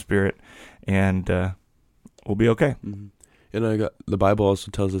aligned with the Spirit, and we'll be okay. And the Bible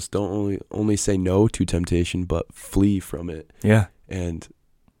also tells us don't only say no to temptation, but flee from it. Yeah. And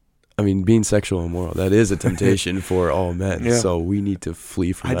I mean, being sexual and immoral, that is a temptation for all men. Yeah. So we need to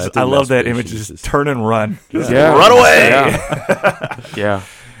flee from that. I love that image. Just turn and run. Run away. Yeah.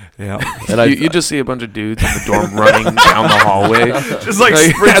 Yeah. You just see a bunch of dudes in the dorm running down the hallway. Just like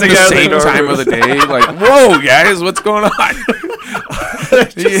sprinting at the same time of the day. Like, whoa, guys, what's going on?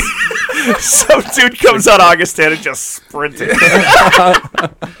 Some dude comes out Augustin and just sprinting. There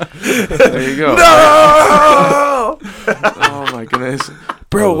you go. No! Oh, my goodness.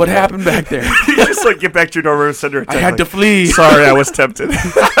 Bro, what happened back there? You just like get back to your dorm room and send her a text. I had to flee. Sorry, I was tempted.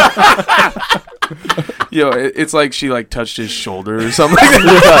 Yo, it's like she like touched his shoulder or something.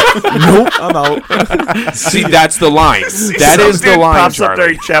 Nope, I'm out. See, that's the line. That is the line, pops Charlie. Up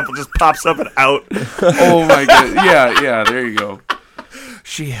during chapel, just pops up and out. Oh my god. Yeah, there you go.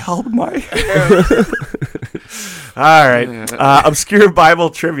 She held my hand. All right. Obscure Bible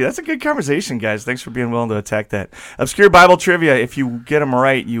trivia. That's a good conversation, guys. Thanks for being willing to attack that. Obscure Bible trivia. If you get them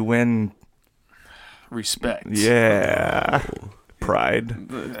right, you win respect. Yeah. Pride.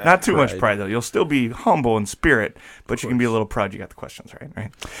 Not too much pride, though. You'll still be humble in spirit, but you can be a little proud you got the questions right. All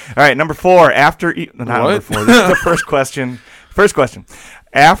right, number 4. After number 4. This is the first question. First question.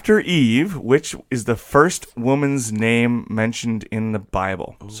 After Eve, which is the first woman's name mentioned in the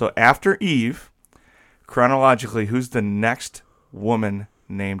Bible? Ooh. So after Eve, chronologically, who's the next woman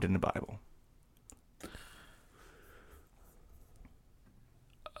named in the Bible?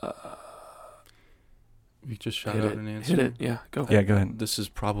 You just shout out an answer. Hit it. Yeah, go. Yeah, go ahead. This is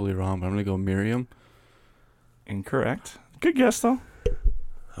probably wrong, but I'm going to go Miriam. Incorrect. Good guess, though.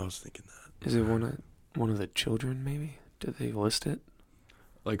 I was thinking that. Is it one of the children, maybe? Did they list it?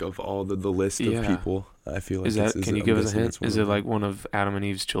 Like of all the list of people, I feel like can you give us a hint? Is it like one of Adam and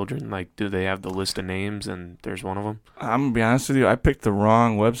Eve's children? Like, do they have the list of names and there's one of them? I'm going to be honest with you. I picked the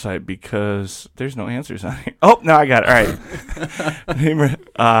wrong website because there's no answers on it. Oh, no, I got it. All right.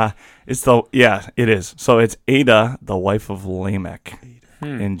 It is. So it's Ada, the wife of Lamech.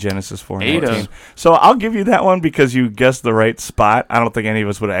 in Genesis 4:19. Ada. So I'll give you that one because you guessed the right spot. I don't think any of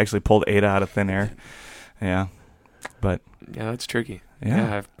us would have actually pulled Ada out of thin air. Yeah. But Yeah, that's tricky. yeah.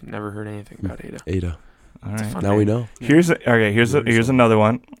 Yeah, I've never heard anything about Ada. Ada. All It's a right. fun Now we name. know. Here's another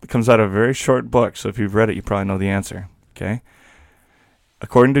one. It comes out of a very short book, so if you've read it, you probably know the answer. Okay.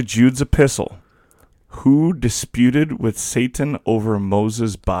 According to Jude's epistle, who disputed with Satan over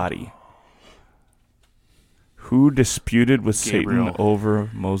Moses' body? Who disputed with Gabriel. Satan over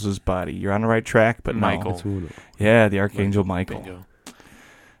Moses' body? You're on the right track, but Michael. That's who Yeah, the archangel Michael. Bingo.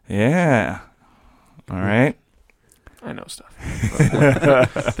 Yeah. All right. I know stuff.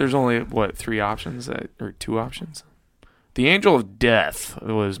 But there's only, 3 options or 2 options? The angel of death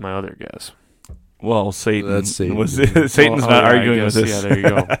was my other guess. Well, Satan. That's Satan. Satan's Well, not yeah, I arguing with guess, this. Yeah, there you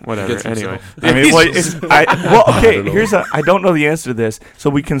go. Whatever. Against Anyway. himself. I mean, okay. I don't know. I don't know the answer to this.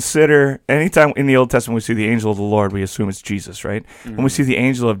 So we consider anytime in the Old Testament we see the angel of the Lord, we assume it's Jesus, right? When we see the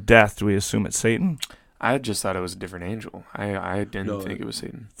angel of death, do we assume it's Satan? I just thought it was a different angel. I didn't No, think it was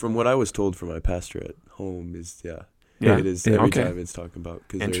Satan. From what I was told from my pastor at home is, Yeah. it is every Okay. time it's talking about,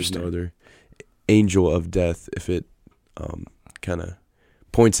 because there's Interesting. no other angel of death if it kind of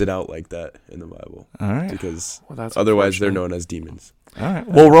points it out like that in the Bible, All right. because Well, that's otherwise they're unfortunate. known as demons. All right.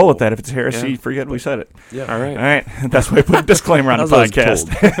 We'll roll with that. If it's heresy, Yeah. forget we said it. Yeah. All right. All right. That's why I put a disclaimer on the That's what I was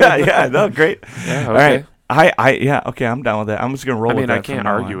podcast. Yeah, no, great. Yeah, okay. All right. Okay, I'm down with that. I'm just going to roll I with mean, that. I can't from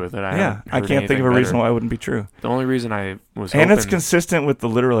now argue on. with it. Yeah, I haven't can't heard think of a anything reason better. why it wouldn't be true. The only reason I was And it's hoping- consistent with the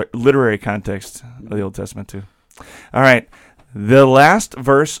literary context of the Old Testament, too. All right. The last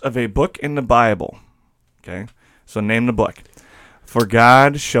verse of a book in the Bible. Okay. So name the book. For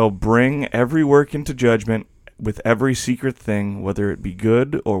God shall bring every work into judgment with every secret thing, whether it be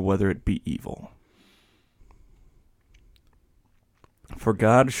good or whether it be evil. For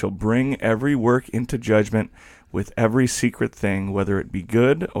God shall bring every work into judgment with every secret thing, whether it be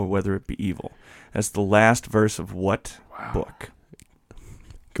good or whether it be evil. That's the last verse of what Wow. book?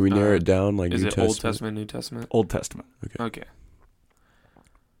 Can we narrow it down like Is New it Testament? Old Testament, New Testament? Old Testament. Okay.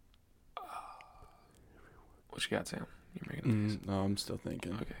 What you got, Sam? You're making a face. No, I'm still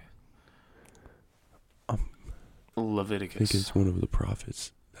thinking. Okay. Um, I Leviticus. think it's one of the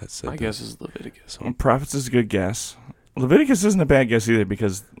prophets that said My that. guess is Leviticus. So, Prophets is a good guess. Leviticus isn't a bad guess either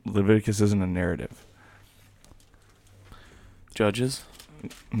because Leviticus isn't a narrative. Judges.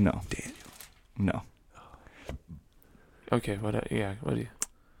 No. Daniel. No. Okay. What? Yeah. What do you?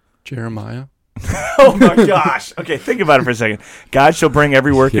 Jeremiah. Oh my gosh. Okay, think about it for a second. God shall bring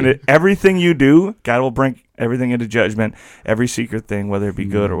every work into everything you do. God will bring everything into judgment, every secret thing, whether it be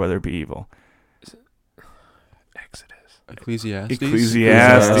good or whether it be evil. Exodus. Ecclesiastes.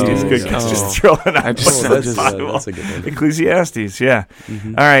 Ecclesiastes. Good guess. Oh. Just throwing out I just- what's that's- possible. that's a good one. Ecclesiastes, yeah.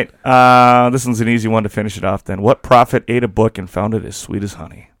 Mhm. All right. This one's an easy one to finish it off then. What prophet ate a book and found it as sweet as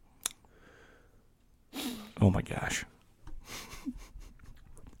honey? Oh my gosh.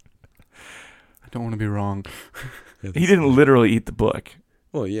 I don't want to be wrong. Yeah, He didn't literally eat the book.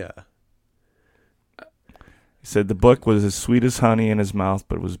 Well, yeah. He said the book was as sweet as honey in his mouth,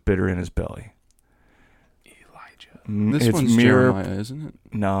 but was bitter in his belly. Elijah. This It's one's mirror. Jeremiah, isn't it?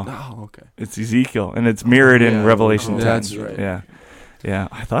 No, Oh, okay. it's Ezekiel, and it's mirrored in Yeah. Revelation Oh, 10. that's right. Yeah, yeah.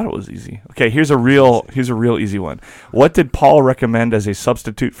 I thought it was easy. Okay, here's a real easy one. What did Paul recommend as a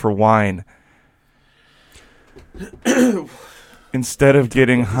substitute for wine? Instead of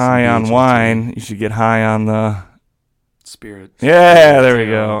getting high on wine, you should get high on the. Spirit. Yeah, there we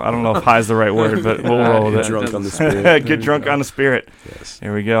go. I don't know if high's the right word, but we'll roll with Get it. drunk on the spirit. Get drunk on the spirit. Yes.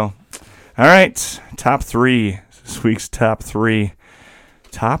 There we go. All right, top 3. This week's top 3.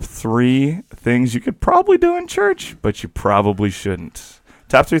 Top 3 things you could probably do in church, but you probably shouldn't.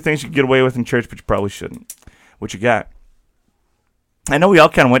 Top 3 things you could get away with in church, but you probably shouldn't. What you got? I know we all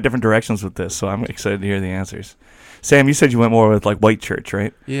kind of went different directions with this, so I'm excited to hear the answers. Sam, you said you went more with like white church,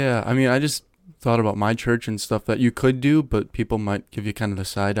 right? Yeah, I mean, I just thought about my church and stuff that you could do, but people might give you kind of the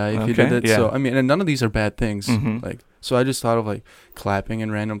side eye if you did Okay, it. yeah. So I mean, and none of these are bad things. Mhm. Like, so I just thought of like clapping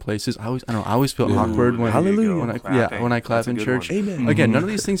in random places. I always feel Ooh, awkward when hallelujah. when I Clapping. when I clap That's a in good church. one. Amen. Again, Mhm. none of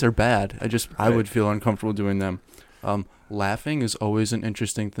these things are bad. I Right. would feel uncomfortable doing them. Laughing is always an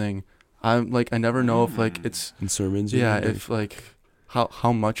interesting thing. I never know if like it's In sermons. yeah, even, if like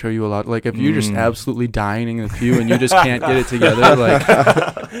how much are you allowed? Like if you're just Mm. absolutely dying in the pew and you just can't get it together,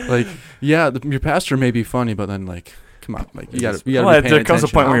 like yeah, your pastor may be funny, but then like come on, like you gotta Well, be paying there comes a attention.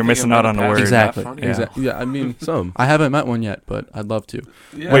 point where I you're don't missing think out I've on the met a word. pastor that Exactly. funny. Yeah. Exactly. Yeah, I mean, some. I haven't met one yet, but I'd love to.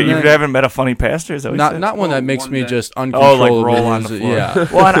 Yeah. Wait, you then- haven't met a funny pastor? Is that what you Not said? not one Well, that makes one me that- just Oh, uncontrollably like roll on the lose it. floor. Yeah,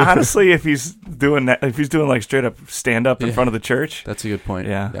 Well, and honestly, if he's doing that, if he's doing like straight up stand up in Yeah. front of the church, that's a good point.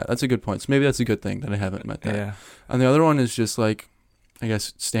 Yeah. Yeah, that's a good point. So maybe that's a good thing that I haven't met that. yeah. And the other one is just like, I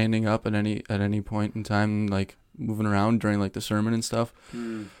guess standing up at any point in time, like moving around during like the sermon and stuff.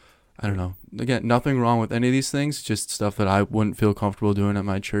 I don't know. Again, nothing wrong with any of these things. Just stuff that I wouldn't feel comfortable doing at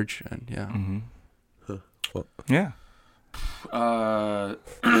my church. And yeah. Mm-hmm. Well, Yeah. I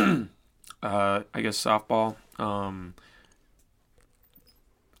guess softball.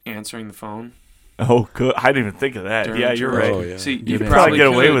 Answering the phone. Oh, good. I didn't even think of that. During Yeah, church. you're right. Oh, yeah. See, You you could probably get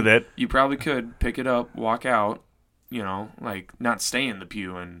away could. with it. You probably could pick it up, walk out, like not stay in the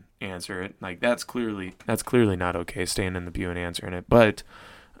pew and answer it. Like that's clearly not okay, staying in the pew and answering it. But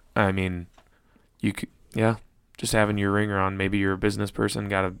I mean, you could, just having your ringer on. Maybe you're a business person,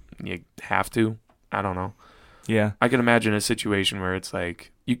 you have to. I don't know. Yeah. I can imagine a situation where it's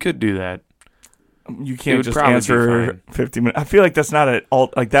like you could do that. You It can't would just probably be answer fine. 50 minutes. I feel like that's not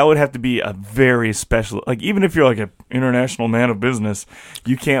like that would have to be a very special, like even if you're like an international man of business,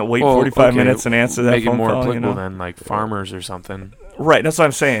 you can't wait Well, 45 okay, minutes and answer that Make phone it more call, applicable than like farmers or something. Right, that's what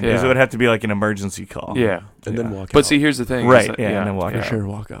I'm saying. Is Yeah. it would have to be like an emergency call. Yeah. and then Yeah. walk out. But see, here's the thing. Right, is that- yeah, and then walk For out. sure,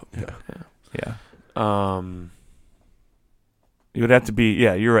 walk out. Yeah. Yeah. It would have to be,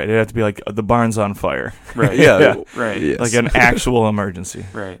 yeah, you're right. It'd have to be like the barn's on fire. Right. Yeah. Right. Yes. Like an actual emergency.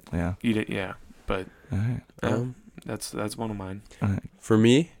 Right. Yeah. Yeah. But All right. that's one of mine. All right. For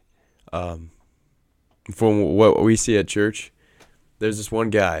me, from what we see at church, there's this one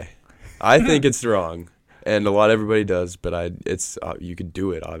guy. I think it's wrong, and everybody does. But it's you could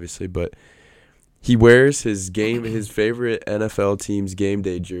do it obviously, but he wears his favorite NFL team's game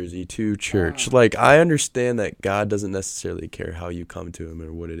day jersey to church. Like I understand that God doesn't necessarily care how you come to Him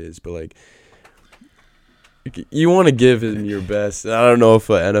or what it is, but like. You want to give Him your best. I don't know if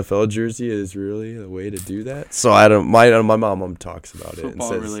an NFL jersey is really the way to do that. So I don't. My mom talks about it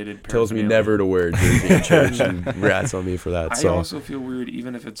and tells me never to wear a jersey in church and rats on me for that. I So also feel weird,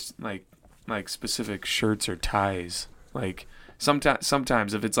 even if it's like specific shirts or ties. Like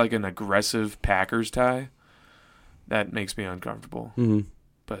sometimes if it's like an aggressive Packers tie, that makes me uncomfortable. mhm.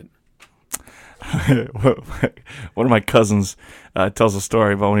 But One of my cousins tells a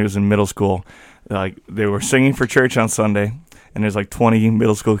story about when he was in middle school. Like they were singing for church on Sunday, and there's like 20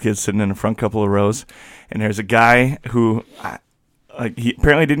 middle school kids sitting in the front couple of rows, and there's a guy who, he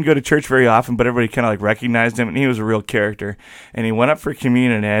apparently didn't go to church very often, but everybody kind of like recognized him, and he was a real character. And he went up for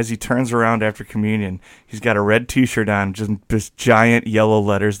communion, and as he turns around after communion, he's got a red T-shirt on, just giant yellow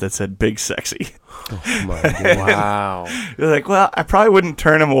letters that said "Big Sexy." Oh my God. wow. You're like, well, I probably wouldn't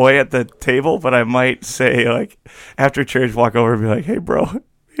turn him away at the table, but I might say, like, after church, walk over and be like, hey, bro,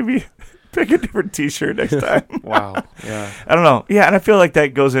 maybe pick a different T-shirt next time. Wow. Yeah. I don't know. Yeah, and I feel like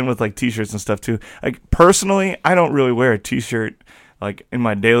that goes in with, like, T-shirts and stuff, too. Like, personally, I don't really wear a T-shirt, like, in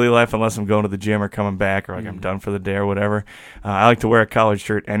my daily life unless I'm going to the gym or coming back or, like, I'm done for the day or whatever. I like to wear a collared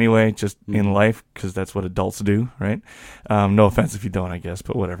shirt anyway, just in life, because that's what adults do, right? No offense if you don't, I guess,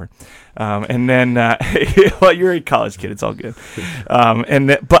 but whatever. And then, well, you're a college kid. It's all good.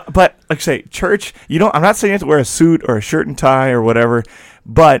 But like I say, church, I'm not saying you have to wear a suit or a shirt and tie or whatever,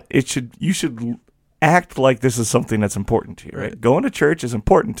 but you should act like this is something that's important to you, right? Going to church is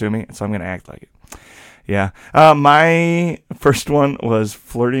important to me, so I'm going to act like it. Yeah. My first one was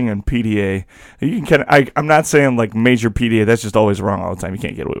flirting and PDA. You can I'm not saying like major PDA. That's just always wrong all the time. You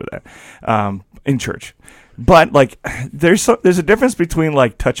can't get away with that in church. But like, there's a difference between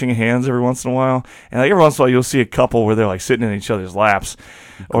like touching hands every once in a while, and like every once in a while you'll see a couple where they're like sitting in each other's laps,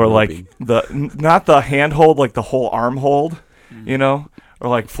 or like not the hand hold, like the whole arm hold, or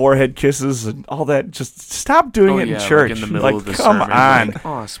like forehead kisses and all that. Just stop doing it in church. Like in the middle of the come sermon, on. like,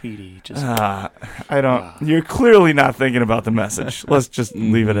 oh, sweetie, just I don't. You're clearly not thinking about the message. Let's just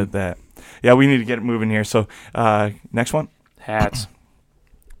leave it at that. Yeah, we need to get it moving here. So, next one. hats.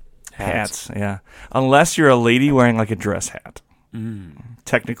 Hats. Yeah, unless you're a lady wearing like a dress hat,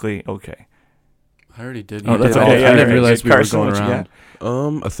 technically okay. I already did. Oh, that's all. okay. I didn't realize we were Carson, going what you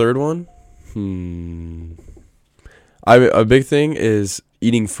around. A third one. A big thing is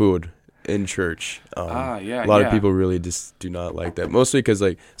eating food in church. Yeah. A lot of people really just do not like that. Mostly because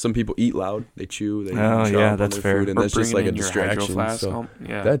like some people eat loud, they chew, they Oh, chomp yeah, on that's their fair. food, and Or that's just like bringing a in your hydro distraction. flask So home.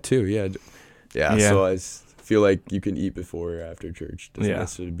 Yeah. that too, yeah. Yeah. So I feel like you can eat before or after church. Doesn't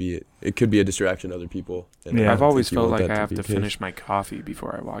necessarily be it. It could be a distraction to other people. And Yeah. I I've don't always think you felt want like that I have be to the case. finish my coffee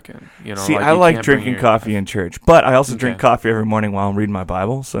before I walk in. See, you I like can't bring drinking your- coffee in church, but I also drink Okay. coffee every morning while I'm reading my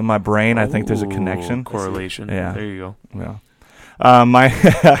Bible. So in my brain, I think there's a Ooh, connection. correlation. Yeah. There you go. Yeah. Mine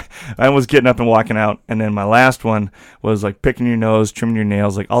was getting up and walking out, and then my last one was like picking your nose, trimming your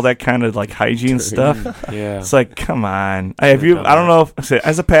nails, like all that kind of like hygiene stuff. Yeah. It's like, come on. I don't know if,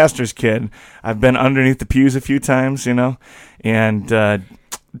 as a pastor's kid, I've been underneath the pews a few times, and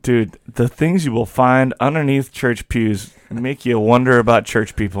dude, the things you will find underneath church pews make you wonder about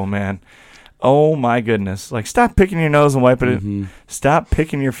church people, man. Oh my goodness. Like, stop picking your nose and wiping it. Stop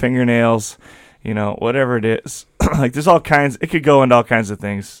picking your fingernails, whatever it is. Like, there's all kinds, it could go into all kinds of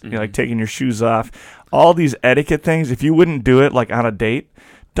things, like taking your shoes off, all these etiquette things. If you wouldn't do it like on a date,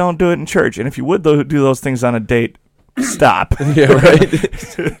 don't do it in church. And if you would do those things on a date, stop. Yeah,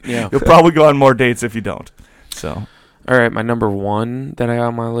 right. Yeah. You'll probably go on more dates if you don't. So, All right, my number one that I had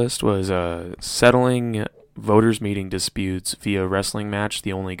on my list was settling voters' meeting disputes via wrestling match,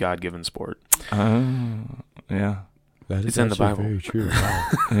 the only God-given sport. yeah. That It's is in the actually Bible. very true. Wow.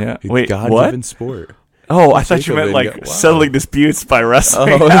 Yeah. It's Wait, God-given what? sport. Oh, I thought you Jacob meant and like wow. settling disputes by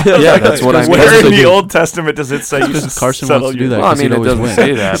wrestling. Oh, Yeah, that's what I mean. Where in the Dude. Old Testament does it say you should Carson settle wants to do your- that. Well, I 'cause he'd mean, it always doesn't win.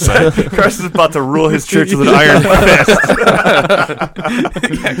 say that, but Carson's about to rule his church with an iron fist.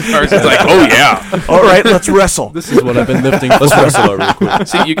 Carson's like, oh, yeah. All right, let's wrestle. This is what I've been lifting for. Let's wrestle real quick.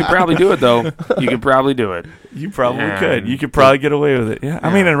 See, you could probably do it, though. You could probably do it. You probably Yeah. could. You could probably get away with it. Yeah. I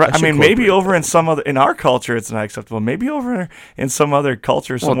Yeah. mean, I should maybe incorporate over in some other in our culture it's not acceptable. Maybe over in some other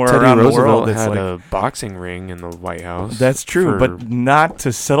culture somewhere Teddy around Roosevelt the world it's had like a boxing ring in the White House. that's true, for- but not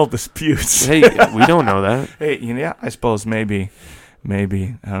to settle disputes. Hey, we don't know that. Hey, yeah, I suppose maybe,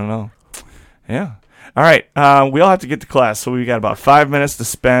 I don't know. Yeah. All right, we all have to get to class, so we got about 5 minutes to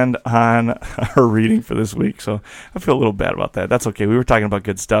spend on our reading for this week. So I feel a little bad about that. That's okay. We were talking about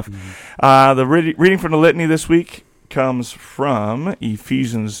good stuff. The reading from the litany this week comes from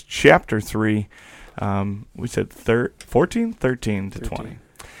Ephesians chapter 3. We said 13 to 20.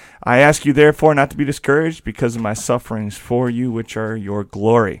 I ask you, therefore, not to be discouraged because of my sufferings for you, which are your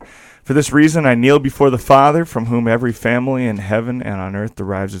glory. For this reason, I kneel before the Father, from whom every family in heaven and on earth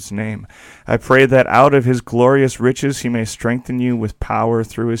derives its name. I pray that out of his glorious riches he may strengthen you with power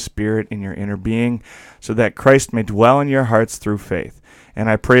through his Spirit in your inner being, so that Christ may dwell in your hearts through faith. And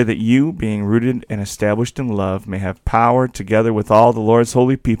I pray that you, being rooted and established in love, may have power, together with all the Lord's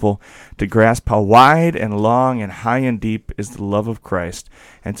holy people, to grasp how wide and long and high and deep is the love of Christ,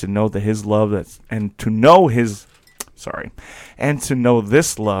 and to know that his love and to know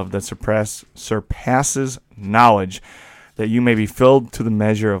this love that surpasses knowledge, that you may be filled to the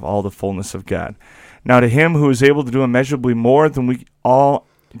measure of all the fullness of God. Now to him who is able to do immeasurably more than oh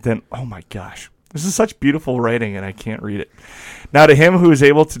my gosh. This is such beautiful writing, and I can't read it. Now to him who is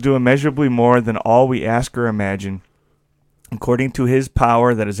able to do immeasurably more than all we ask or imagine, according to his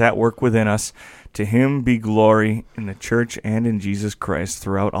power that is at work within us, to him be glory in the church and in Jesus Christ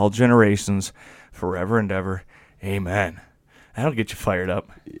throughout all generations, forever and ever. Amen. That'll get you fired up.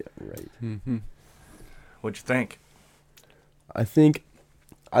 Yeah, right. Mm-hmm. What'd you think? I think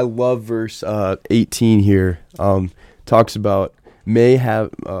I love verse 18 here. Talks about may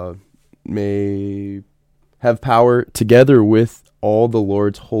have power together with all the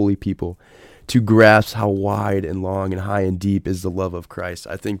Lord's holy people to grasp how wide and long and high and deep is the love of Christ.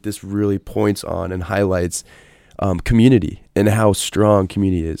 I think this really points on and highlights community and how strong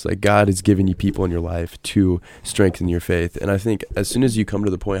community is. Like, God has given you people in your life to strengthen your faith. And I think as soon as you come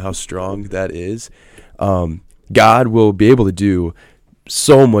to the point how strong that is, God will be able to do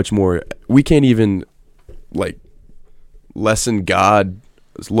so much more. We can't even lessen God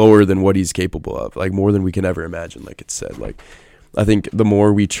lower than what he's capable of, like more than we can ever imagine, like it said. Like, I think the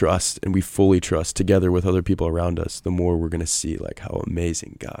more we trust and we fully trust together with other people around us, the more we're going to see like how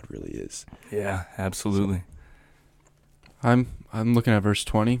amazing God really is. Yeah, absolutely. I'm looking at verse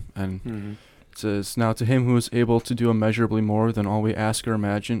 20, and it says, "Now to him who is able to do immeasurably more than all we ask or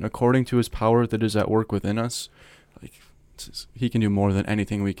imagine, according to his power that is at work within us." Like, he can do more than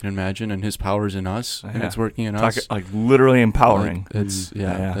anything we can imagine, and his power is in us, and Yeah. it's working in us. Like literally empowering. Like, it's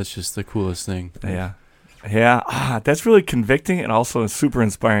Yeah. that's just the coolest thing. Yeah. Yeah. That's really convicting and also super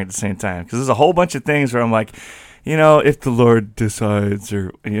inspiring at the same time. Because there's a whole bunch of things where I'm like, if the Lord decides,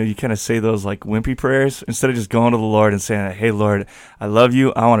 or, you kind of say those like wimpy prayers instead of just going to the Lord and saying, hey, Lord, I love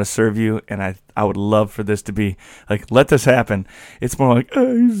you. I want to serve you. And I would love for this to be like, let this happen. It's more like,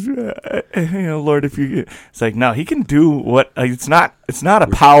 Lord, if you, it's like, no, he can do what, it's not a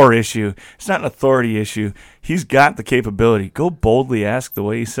power issue. It's not an authority issue. He's got the capability. Go boldly ask the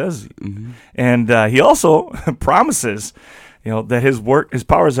way he says. Mm-hmm. And he also promises, that his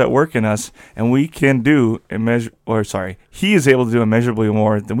power is at work in us, and we can do he is able to do immeasurably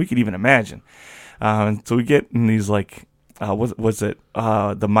more than we could even imagine. And so we get in these the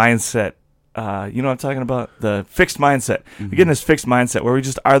mindset. You know what I'm talking about? The fixed mindset. Mm-hmm. We get in this fixed mindset where we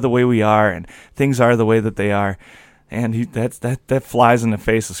just are the way we are, and things are the way that they are. And that flies in the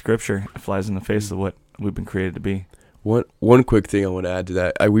face of Scripture. It flies in the face of what we've been created to be. One quick thing I want to add to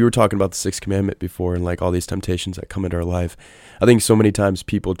that. We were talking about the sixth commandment before and like all these temptations that come into our life. I think so many times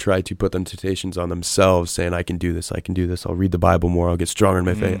people try to put them temptations on themselves saying, I can do this. I'll read the Bible more. I'll get stronger in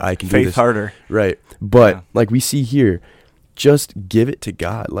my faith. I can do this. Faith harder. Right. But like we see here, just give it to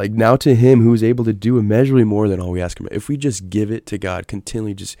God. Like now to him who is able to do immeasurably more than all we ask him. If we just give it to God,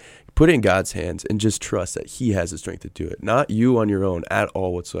 continually just put it in God's hands and just trust that he has the strength to do it. Not you on your own at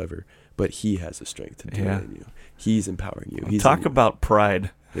all whatsoever, but he has the strength to do it in you. He's empowering you. Talk about pride.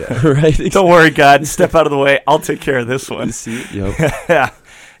 Yeah, right. Don't worry, God. Step out of the way. I'll take care of this one. Yep.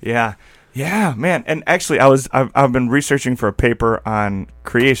 Yeah, man. And actually, I've been researching for a paper on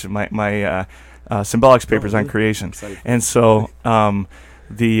creation. My symbolics papers on creation, and so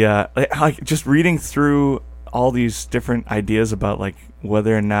like just reading through all these different ideas about like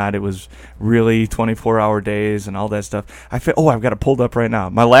whether or not it was really 24-hour days and all that stuff. I feel I've got it pulled up right now.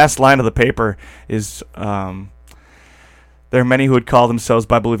 My last line of the paper is. There are many who would call themselves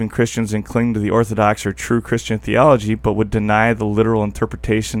Bible-believing Christians and cling to the orthodox or true Christian theology, but would deny the literal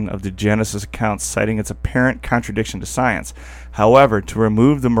interpretation of the Genesis accounts, citing its apparent contradiction to science. However, to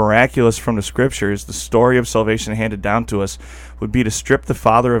remove the miraculous from the Scriptures, the story of salvation handed down to us would be to strip the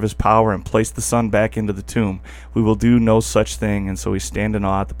Father of his power and place the Son back into the tomb. We will do no such thing, and so we stand in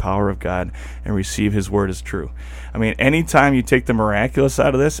awe at the power of God and receive his word as true. I mean, anytime you take the miraculous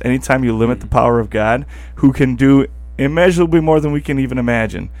out of this, anytime you limit the power of God, who can do immeasurably more than we can even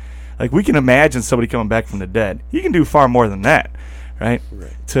imagine. Like we can imagine somebody coming back from the dead. He can do far more than that, right?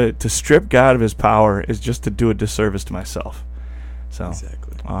 To strip God of his power is just to do a disservice to myself. So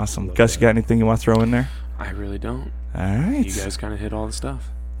exactly. Awesome. Gus, you got anything you want to throw in there? I really don't. All right. You guys kind of hit all the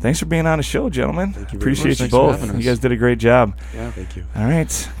stuff. Thanks for being on the show, gentlemen. Appreciate you Thanks for both. having You us. guys did a great job. Yeah, thank you. All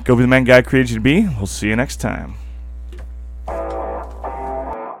right. Go be the man God created you to be. We'll see you next time.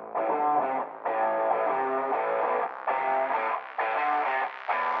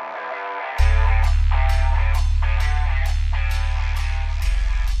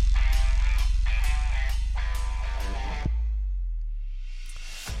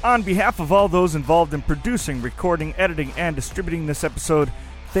 On behalf of all those involved in producing, recording, editing, and distributing this episode,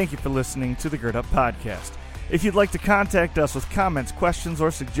 thank you for listening to the Gird Up Podcast. If you'd like to contact us with comments, questions, or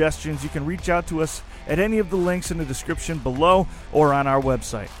suggestions, you can reach out to us at any of the links in the description below or on our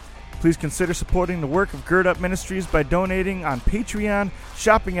website. Please consider supporting the work of Gird Up Ministries by donating on Patreon,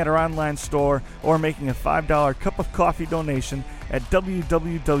 shopping at our online store, or making a $5 cup of coffee donation at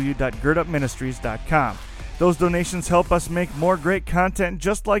www.girdupministries.com. Those donations help us make more great content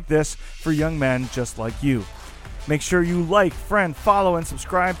just like this for young men just like you. Make sure you like, friend, follow, and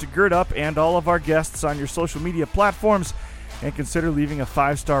subscribe to Gird Up and all of our guests on your social media platforms, and consider leaving a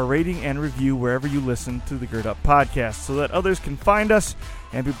 5-star rating and review wherever you listen to the Gird Up Podcast so that others can find us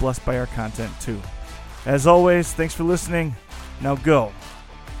and be blessed by our content too. As always, thanks for listening. Now go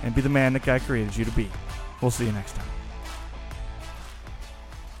and be the man that God created you to be. We'll see you next time.